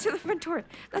to make it to the front door.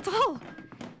 That's all.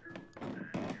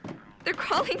 They're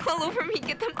crawling all over me.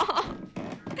 Get them off.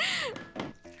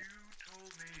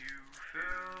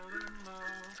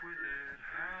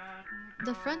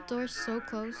 The front door's so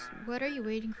close. What are you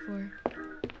waiting for?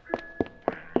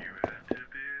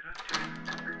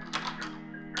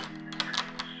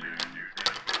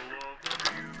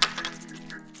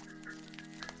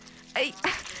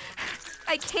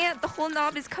 I can't. The whole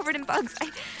knob is covered in bugs.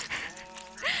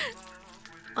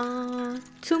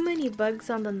 Too many bugs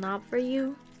on the knob for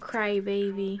you? Cry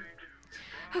baby.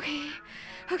 Okay.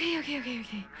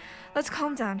 Let's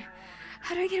calm down.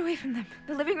 How do I get away from them?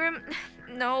 The living room?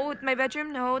 No. My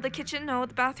bedroom? No. The kitchen? No.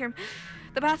 The bathroom?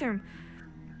 The bathroom.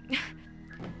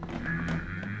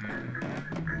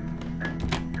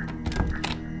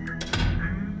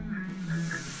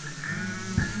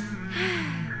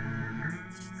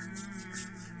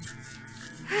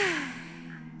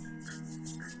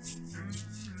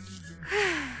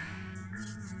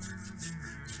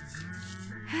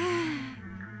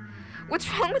 What's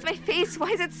wrong with my face? Why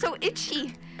is it so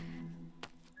itchy?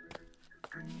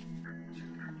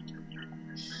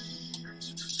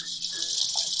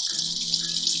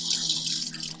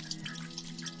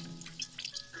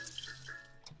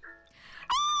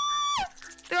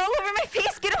 They're all over my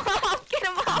face. Get them off. Get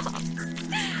them off.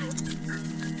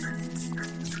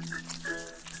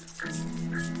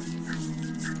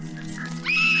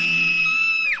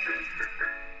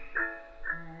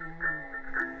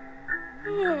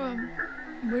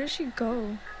 Where did she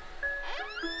go?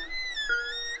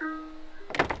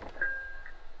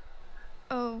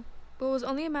 Oh, but it was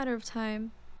only a matter of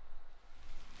time.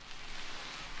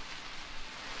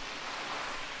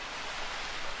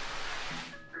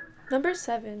 Number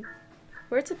 7.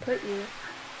 Where to put you?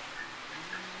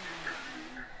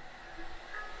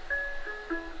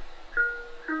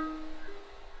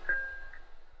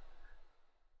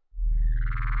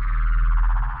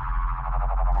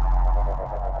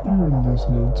 You're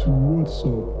listening to What's Up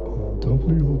on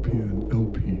WOPN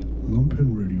LP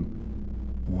Lumpen Radio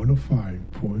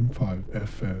 105.5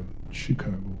 FM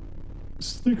Chicago.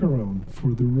 Stick around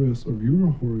for the rest of your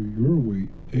Horror Your Way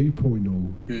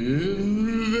 8.0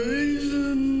 Invasion!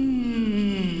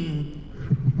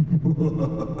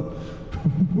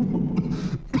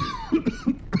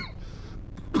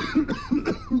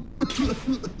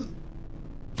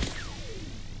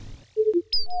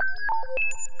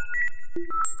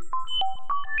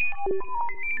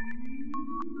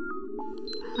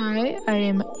 Hi, I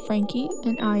am Frankie,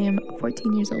 and I am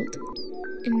 14 years old.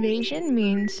 Invasion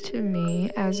means to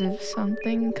me as if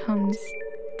something comes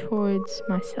towards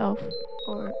myself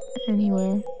or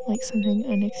anywhere, like something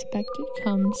unexpected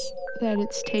comes, that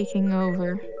it's taking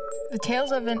over. The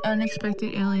tales of an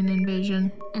unexpected alien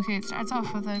invasion. Okay, it starts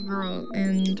off with a girl,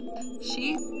 and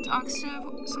she talks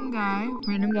to some guy,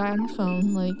 random guy on the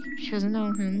phone, like she doesn't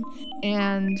know him,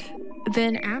 and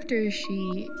then after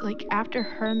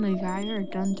her and the guy are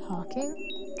done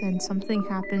talking, then something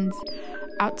happens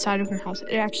outside of her house.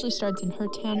 It actually starts in her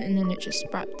town, and then it just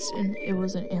sprouts, and it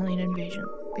was an alien invasion.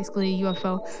 Basically a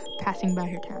UFO passing by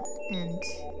her town, and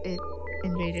it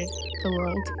invaded the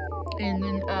world. And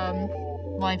then,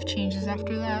 life changes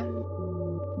after that.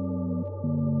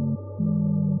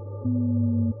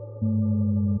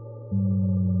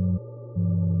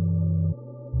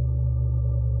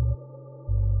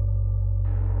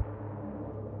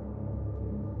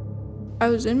 I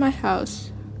was in my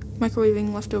house,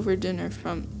 microwaving leftover dinner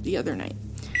from the other night.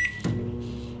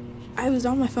 I was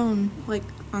on my phone, like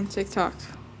on TikTok,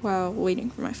 while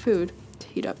waiting for my food to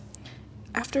heat up.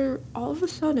 After all of a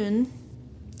sudden,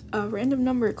 a random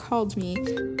number called me,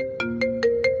 and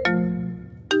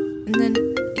then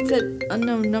it said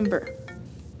unknown number.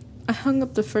 I hung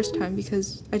up the first time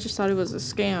because I just thought it was a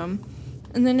scam,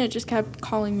 and then it just kept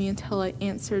calling me until I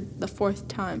answered the fourth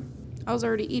time. I was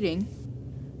already eating.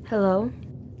 Hello?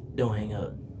 Don't hang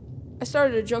up. I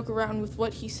started to joke around with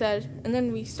what he said, and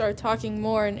then we started talking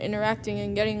more and interacting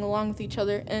and getting along with each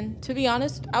other, and to be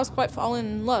honest, I was quite fallen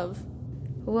in love.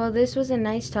 Well, this was a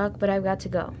nice talk, but I've got to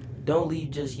go. Don't leave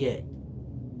just yet.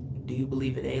 Do you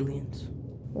believe in aliens?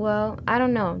 Well, I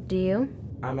don't know. Do you?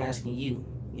 I'm asking you,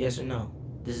 yes or no.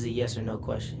 This is a yes or no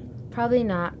question. Probably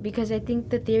not, because I think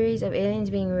the theories of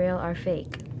aliens being real are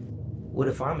fake. What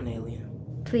if I'm an alien?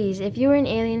 Please, if you were an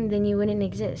alien, then you wouldn't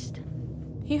exist.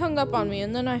 He hung up on me,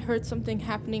 and then I heard something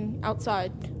happening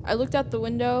outside. I looked out the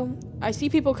window. I see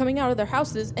people coming out of their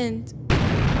houses, and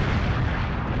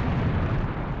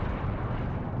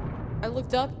I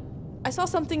looked up. I saw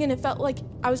something, and it felt like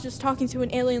I was just talking to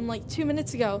an alien like 2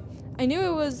 minutes ago. I knew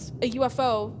it was a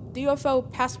UFO. The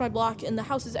UFO passed my block, and the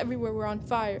houses everywhere were on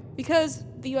fire. Because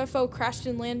the UFO crashed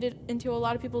and landed into a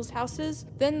lot of people's houses,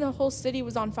 then the whole city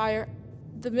was on fire.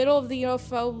 The middle of the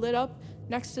UFO lit up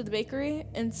next to the bakery,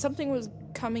 and something was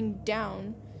coming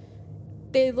down.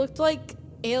 They looked like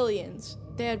aliens.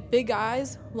 They had big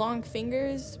eyes, long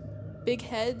fingers, big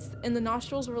heads, and the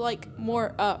nostrils were like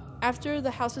more up. After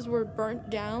the houses were burnt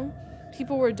down,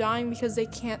 people were dying because they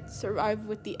can't survive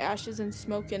with the ashes and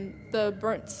smoke and the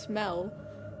burnt smell.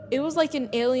 It was like an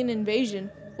alien invasion.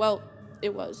 Well,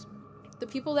 it was. The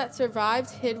people that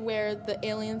survived hid where the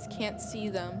aliens can't see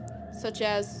them, such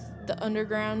as the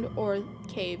underground or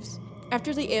caves.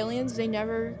 After the aliens, they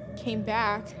never came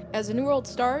back. As a new world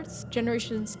starts,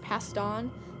 generations passed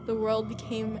on, the world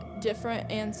became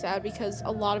different and sad because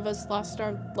a lot of us lost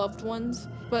our loved ones.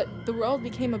 But the world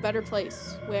became a better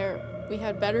place where we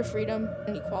had better freedom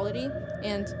and equality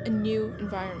and a new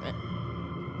environment.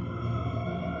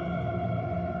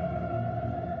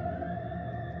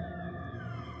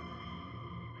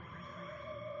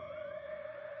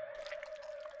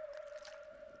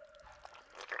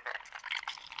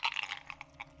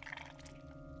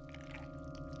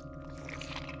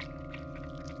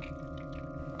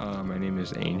 My name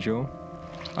is Angel.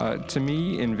 To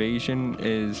me, invasion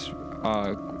is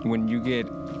when you get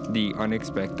the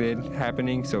unexpected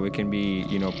happening. So it can be,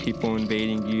 people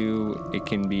invading you. It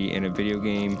can be in a video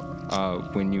game.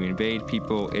 When you invade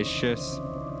people, it's just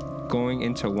going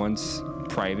into one's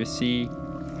privacy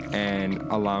and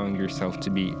allowing yourself to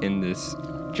be in this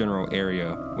general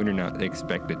area when you're not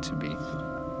expected to be.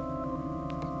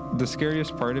 The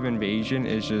scariest part of invasion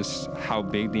is just how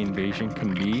big the invasion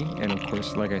can be, and of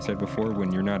course, like I said before,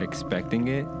 when you're not expecting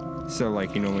it. So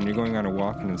when you're going on a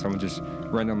walk and then someone just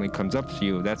randomly comes up to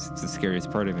you, that's the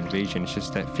scariest part of invasion. It's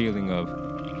just that feeling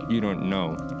of you don't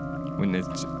know when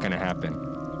it's gonna happen.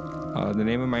 The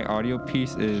name of my audio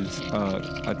piece is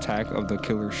Attack of the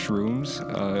Killer Shrooms,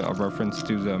 a reference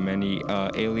to the many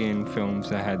alien films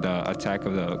that had the Attack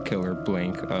of the Killer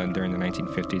blank during the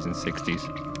 1950s and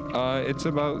 60s. It's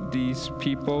about these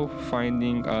people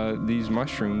finding these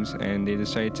mushrooms, and they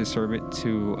decide to serve it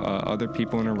to other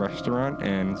people in a restaurant,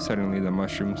 and suddenly the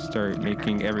mushrooms start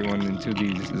making everyone into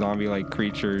these zombie-like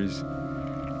creatures,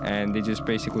 and they just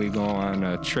basically go on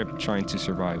a trip trying to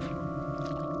survive.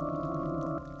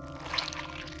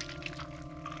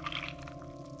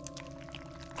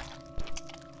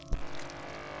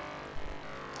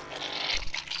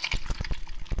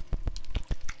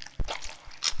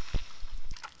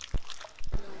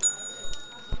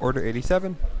 Order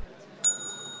 87.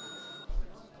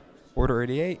 Order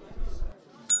 88.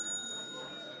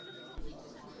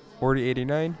 Order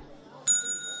 89.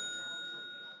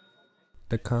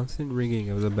 The constant ringing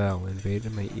of the bell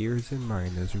invaded my ears and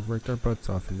mind as we worked our butts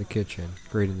off in the kitchen,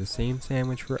 grating the same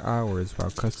sandwich for hours while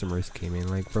customers came in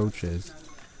like roaches.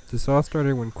 This all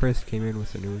started when Chris came in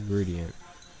with a new ingredient.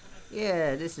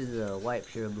 Yeah, this is a white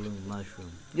pure bloom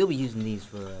mushroom. You'll be using these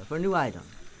for a new item.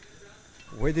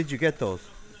 Where did you get those?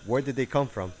 Where did they come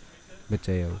from?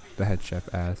 Mateo, the head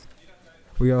chef, asked.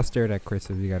 We all stared at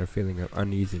Chris as we got a feeling of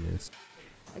uneasiness.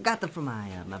 I got them from my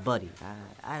buddy.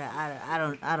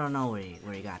 I don't know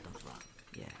where he got them from.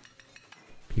 Yeah.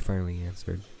 He finally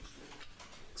answered.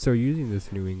 So using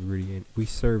this new ingredient, we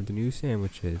served new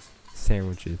sandwiches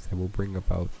that will bring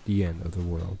about the end of the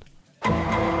world.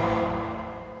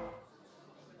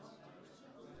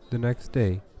 The next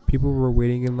day, people were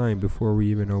waiting in line before we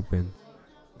even opened.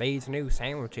 These new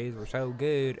sandwiches were so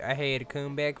good, I had to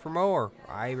come back for more.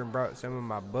 I even brought some of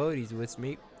my buddies with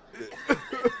me.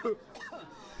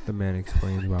 The man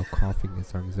explained while coughing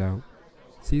his lungs out.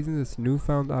 Seizing this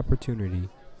newfound opportunity,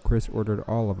 Chris ordered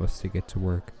all of us to get to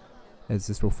work, as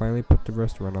this will finally put the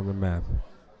restaurant on the map.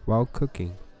 While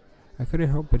cooking, I couldn't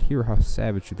help but hear how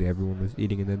savagely everyone was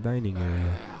eating in the dining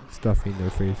area, stuffing their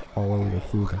face all over the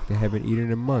food like they haven't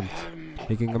eaten in months,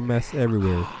 making a mess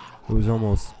everywhere. It was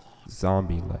almost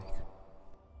zombie-like.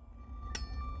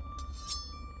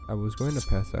 I was going to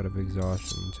pass out of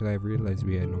exhaustion until I realized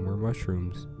we had no more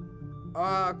mushrooms.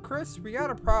 Chris, we got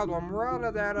a problem. We're out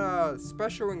of that,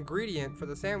 special ingredient for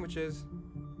the sandwiches.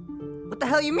 What the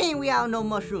hell you mean we out no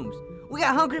mushrooms? We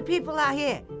got hungry people out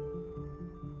here.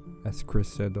 As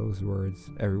Chris said those words,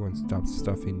 everyone stopped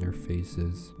stuffing their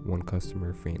faces. One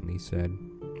customer faintly said,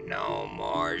 "No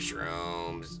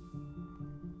mushrooms."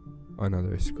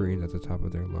 Another screamed at the top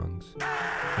of their lungs.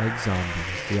 Like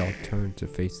zombies, they all turned to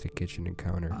face the kitchen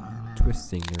counter,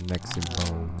 twisting their necks and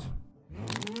bones.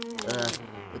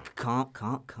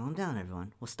 Calm down,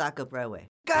 everyone. We'll stock up right away.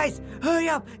 Guys, hurry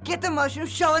up! Get the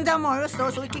mushrooms, show them down Mario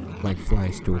store so we can... Like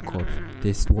flies to a corpse,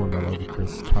 they swarmed all over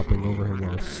Chris, toppling over him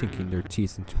while sinking their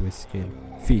teeth into his skin,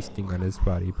 feasting on his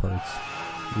body parts.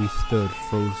 We stood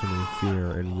frozen in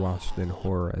fear and watched in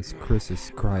horror as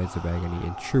Chris's cries of agony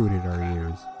intruded our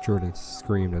ears. Jordan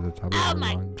screamed at the top of her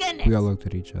lungs. Goodness. We all looked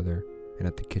at each other and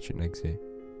at the kitchen exit,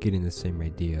 getting the same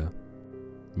idea.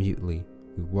 Mutely,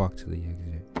 we walked to the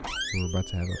exit. We were about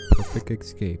to have a perfect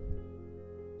escape.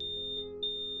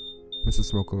 With the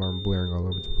smoke alarm blaring all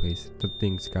over the place, the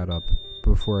things got up.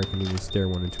 But before I could even stare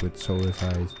one into its soulless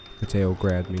eyes, Mateo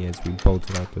grabbed me as we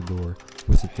bolted out the door,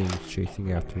 with the things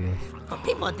chasing after us. For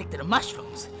people addicted to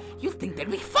mushrooms, you think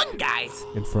they'd be fun guys.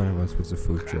 In front of us was a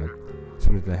food truck,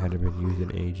 something that hadn't been used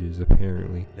in ages,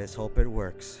 apparently. Let's hope it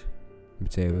works.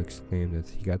 Mateo exclaimed as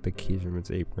he got the keys from its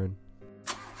apron.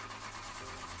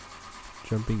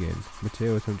 Jumping in,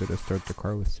 Mateo attempted to start the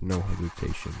car with no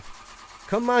hesitation.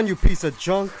 Come on, you piece of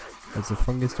junk! As the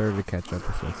fungus started to catch up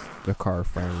with us, the car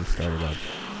finally started up,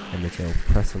 and Mateo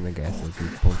pressed on the gas as we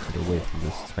bolted away from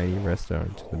this tiny restaurant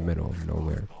into the middle of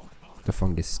nowhere. The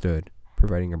fungus stood,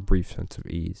 providing a brief sense of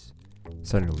ease.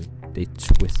 Suddenly, they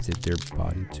twisted their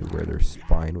body to where their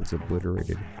spine was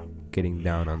obliterated, getting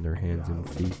down on their hands and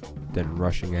feet, then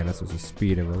rushing at us with the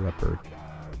speed of a leopard.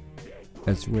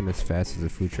 As we went as fast as the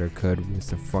food truck could, with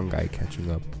the fungi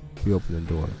catching up, we opened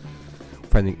the door.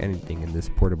 Finding anything in this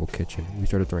portable kitchen, we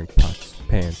started throwing pots,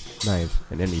 pans, knives,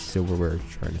 and any silverware,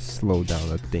 trying to slow down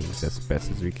the things as best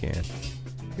as we can.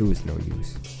 It was no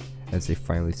use, as they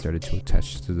finally started to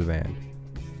attach to the van.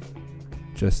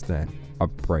 Just then, a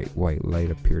bright white light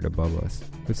appeared above us,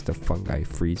 with the fungi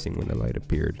freezing when the light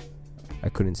appeared. I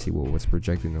couldn't see what was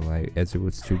projecting the light as it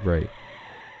was too bright.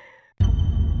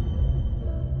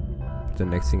 The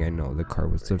next thing I know, the car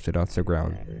was lifted off the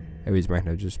ground. We might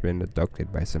have just been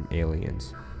abducted by some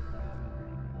aliens.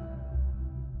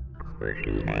 My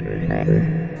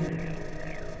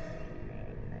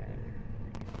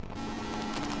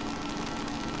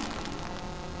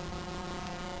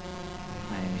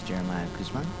name is Jeremiah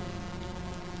Guzman.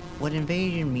 What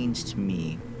invasion means to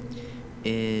me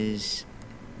is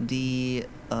the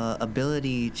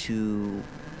ability to,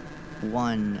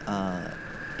 one,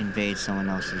 invade someone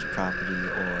else's property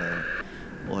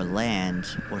or land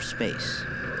or space.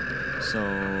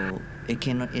 So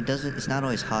it's not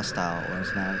always hostile, or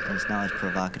it's not always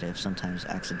provocative, sometimes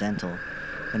accidental.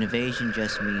 An invasion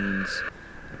just means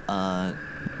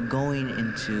going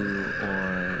into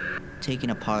or taking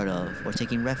a part of or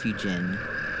taking refuge in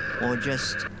or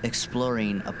just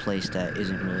exploring a place that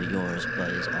isn't really yours but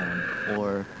is owned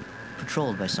or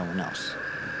patrolled by someone else.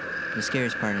 The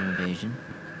scariest part of invasion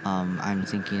I'm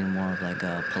thinking more of like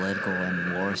a political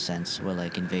and war sense, where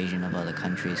like invasion of other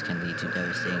countries can lead to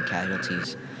devastating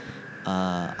casualties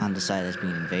on the side that's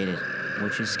being invaded,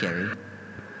 which is scary.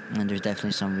 And there's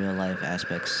definitely some real life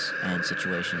aspects and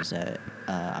situations that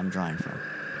I'm drawing from.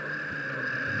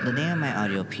 The name of my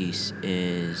audio piece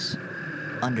is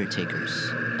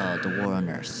Undertakers, The War on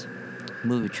Earth,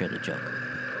 movie trailer joke.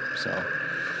 So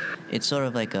it's sort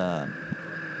of like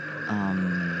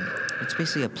it's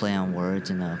basically a play on words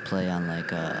and a play on like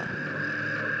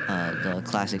the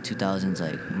classic 2000s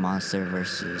like monster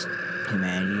versus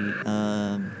humanity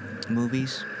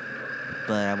movies.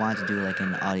 But I wanted to do like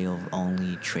an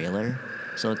audio-only trailer,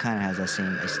 so it kind of has that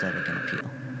same aesthetic and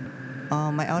appeal.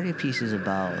 My audio piece is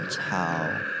about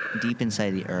how deep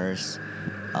inside the Earth,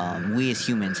 we as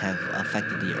humans have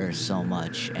affected the Earth so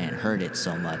much and hurt it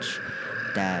so much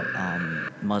that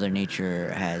Mother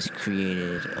Nature has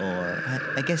created, or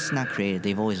I guess not created,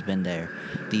 they've always been there,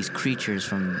 these creatures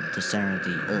from the center of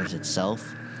the Earth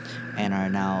itself, and are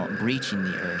now breaching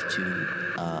the Earth to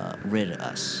rid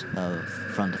us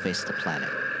from the face of the planet.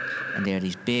 And they are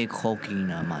these big hulking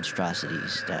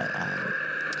monstrosities that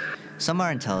some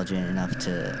are intelligent enough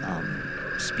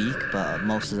to speak, but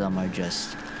most of them are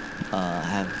just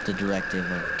have the directive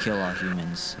of kill all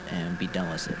humans and be done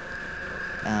with it.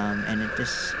 And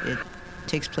it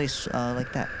takes place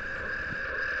like that.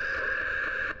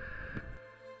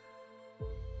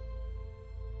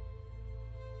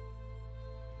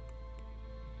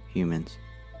 Humans.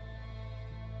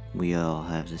 We all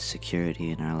have this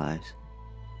security in our lives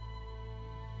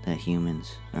that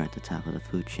humans are at the top of the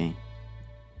food chain,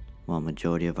 while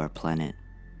majority of our planet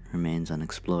remains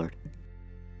unexplored.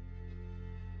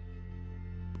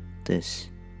 This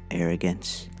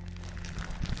arrogance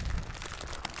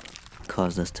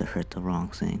caused us to hurt the wrong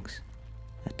things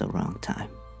at the wrong time.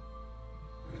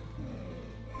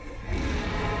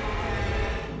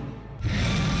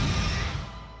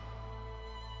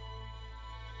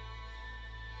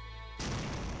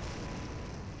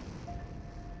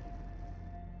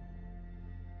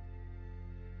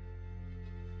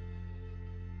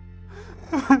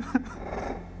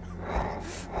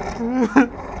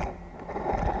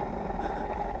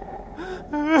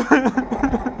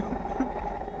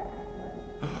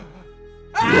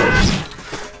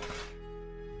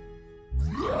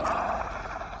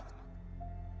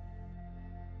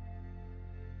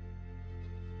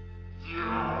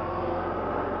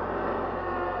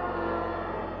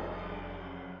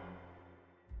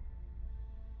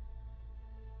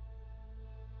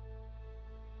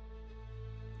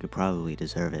 You probably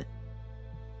deserve it.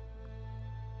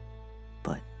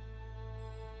 But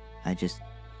I just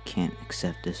can't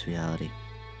accept this reality.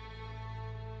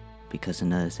 Because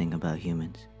another thing about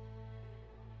humans,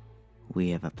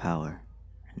 we have a power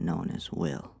known as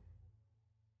will.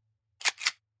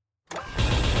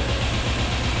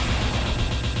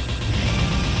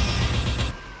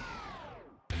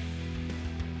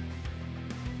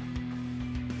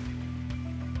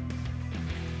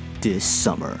 This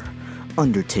summer,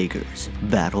 Undertakers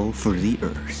Battle for the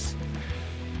Earth.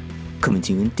 Coming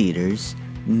to you in theaters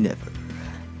never.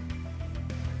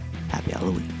 Happy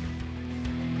Halloween.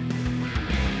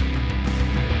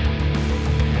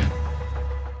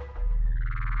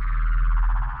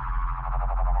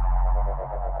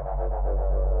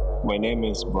 My name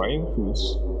is Brian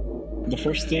Cruz. The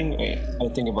first thing I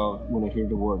think about when I hear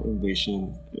the word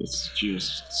invasion is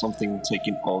just something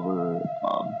taking over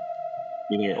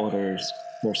either others'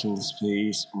 personal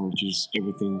space or just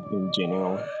everything in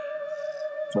general.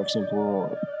 For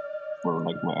example, for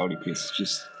like my audio piece,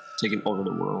 just taking over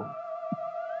the world.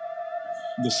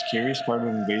 The scariest part of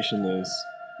invasion is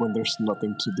when there's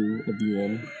nothing to do at the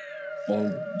end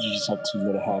and you just have to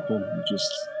let it happen. You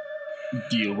just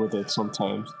deal with it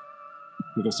sometimes.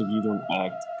 Because if you don't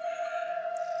act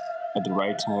at the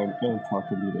right time and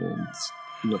properly, then it's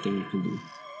nothing you can do.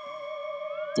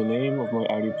 The name of my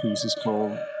audio piece is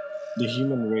called The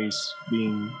Human Race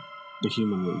Being the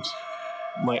Human Race.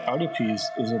 My audio piece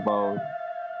is about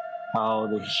how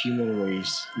the human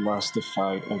race lost the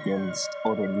fight against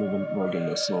other living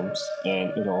organisms,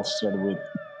 and it all started with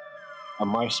a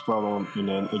mice problem, and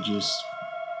then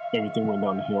everything went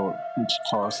downhill, which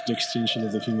caused the extinction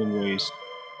of the human race.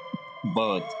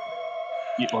 But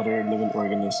the other living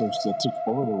organisms that took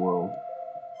over the world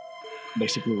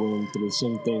basically went through the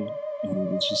same thing,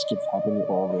 and it just kept happening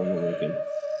over and over again.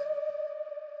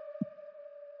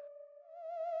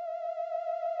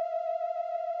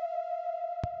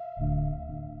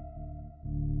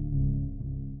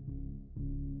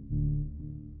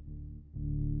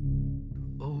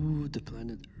 Oh, the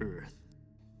planet Earth.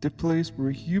 the place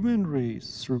where human race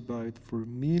survived for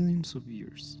millions of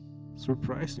years.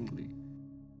 Surprisingly,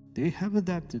 they have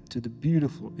adapted to the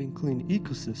beautiful and clean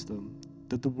ecosystem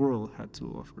that the world had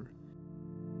to offer.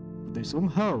 But they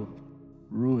somehow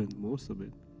ruined most of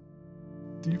it.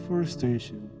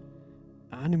 Deforestation,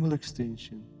 animal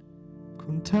extinction,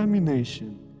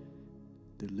 contamination,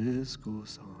 the list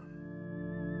goes on.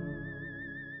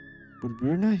 But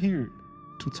we're not here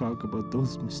to talk about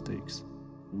those mistakes.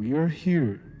 We are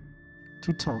here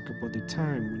to talk about the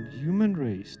time when human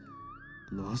race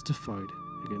lost the fight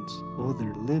against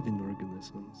other living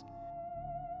organisms.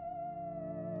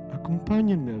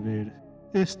 Acompáñenme a ver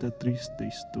esta triste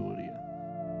historia.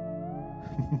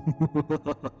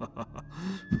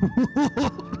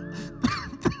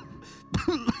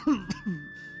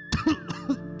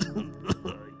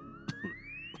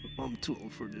 I'm too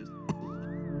old for this.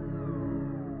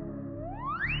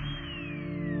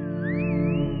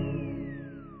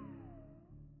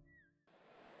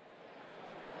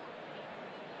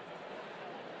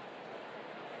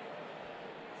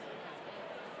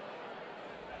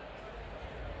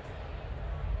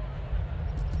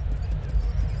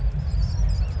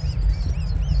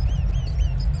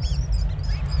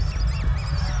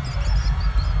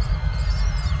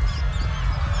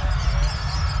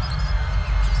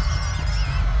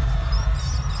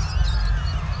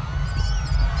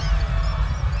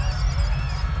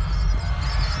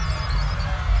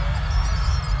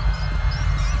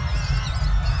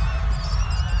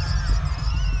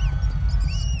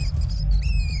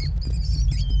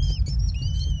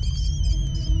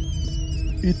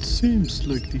 It seems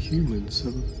like the humans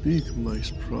have a big mice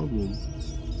problem.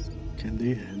 Can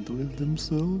they handle it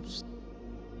themselves?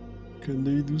 Can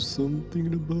they do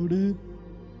something about it?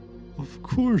 Of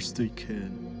course they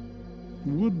can.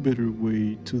 What better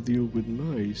way to deal with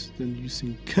mice than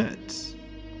using cats?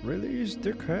 Release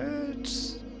the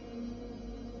cats!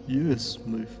 Yes,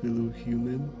 my fellow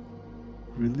human.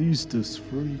 Release those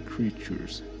furry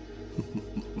creatures.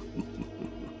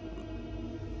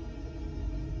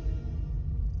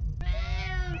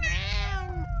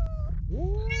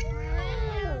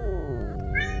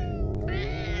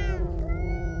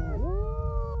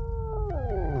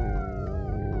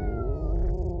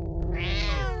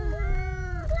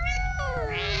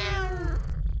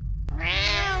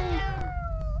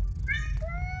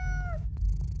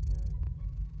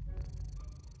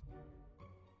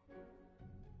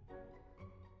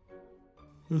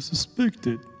 As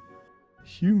suspected,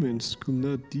 humans could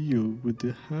not deal with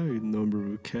the high number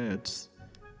of cats,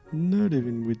 not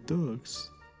even with dogs.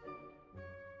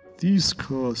 These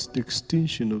caused the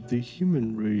extinction of the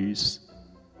human race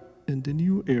and the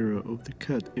new era of the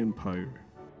cat empire.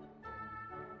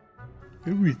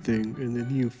 Everything in the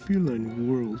new feline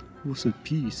world was at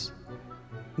peace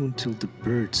until the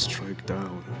birds strike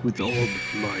down with all their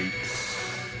might.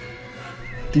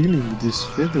 Dealing with these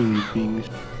feathery beings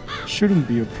shouldn't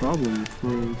be a problem for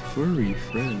our furry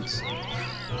friends.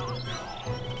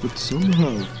 But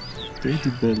somehow, they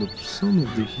developed some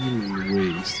of the human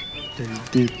race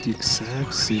and did the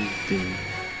exact same thing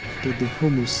that the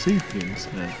Homo sapiens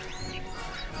had.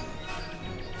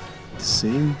 The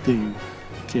same thing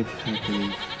kept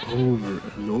happening over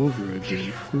and over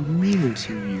again for millions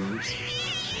of years.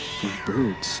 From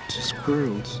birds to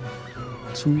squirrels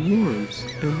to worms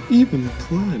and even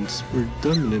plants were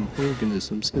dominant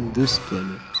organisms in this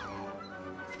planet.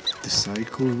 The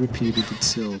cycle repeated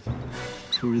itself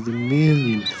for the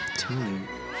millionth time.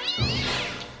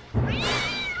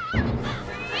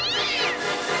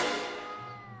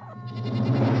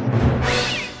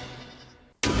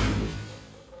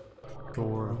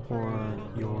 Your horror,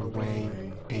 your way,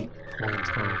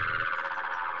 8.0.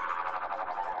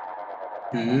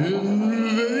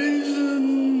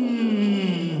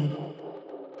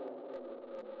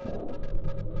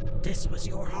 This was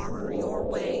your Horror Your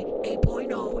Way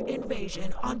 8.0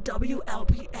 Invasion on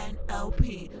WLPN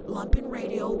LP, Lumpin'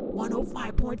 Radio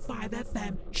 105.5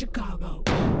 FM, Chicago.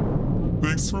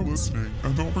 Thanks for listening,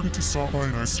 and don't forget to stop by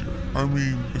next year. I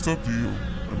mean, it's up to you.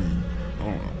 I don't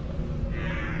know.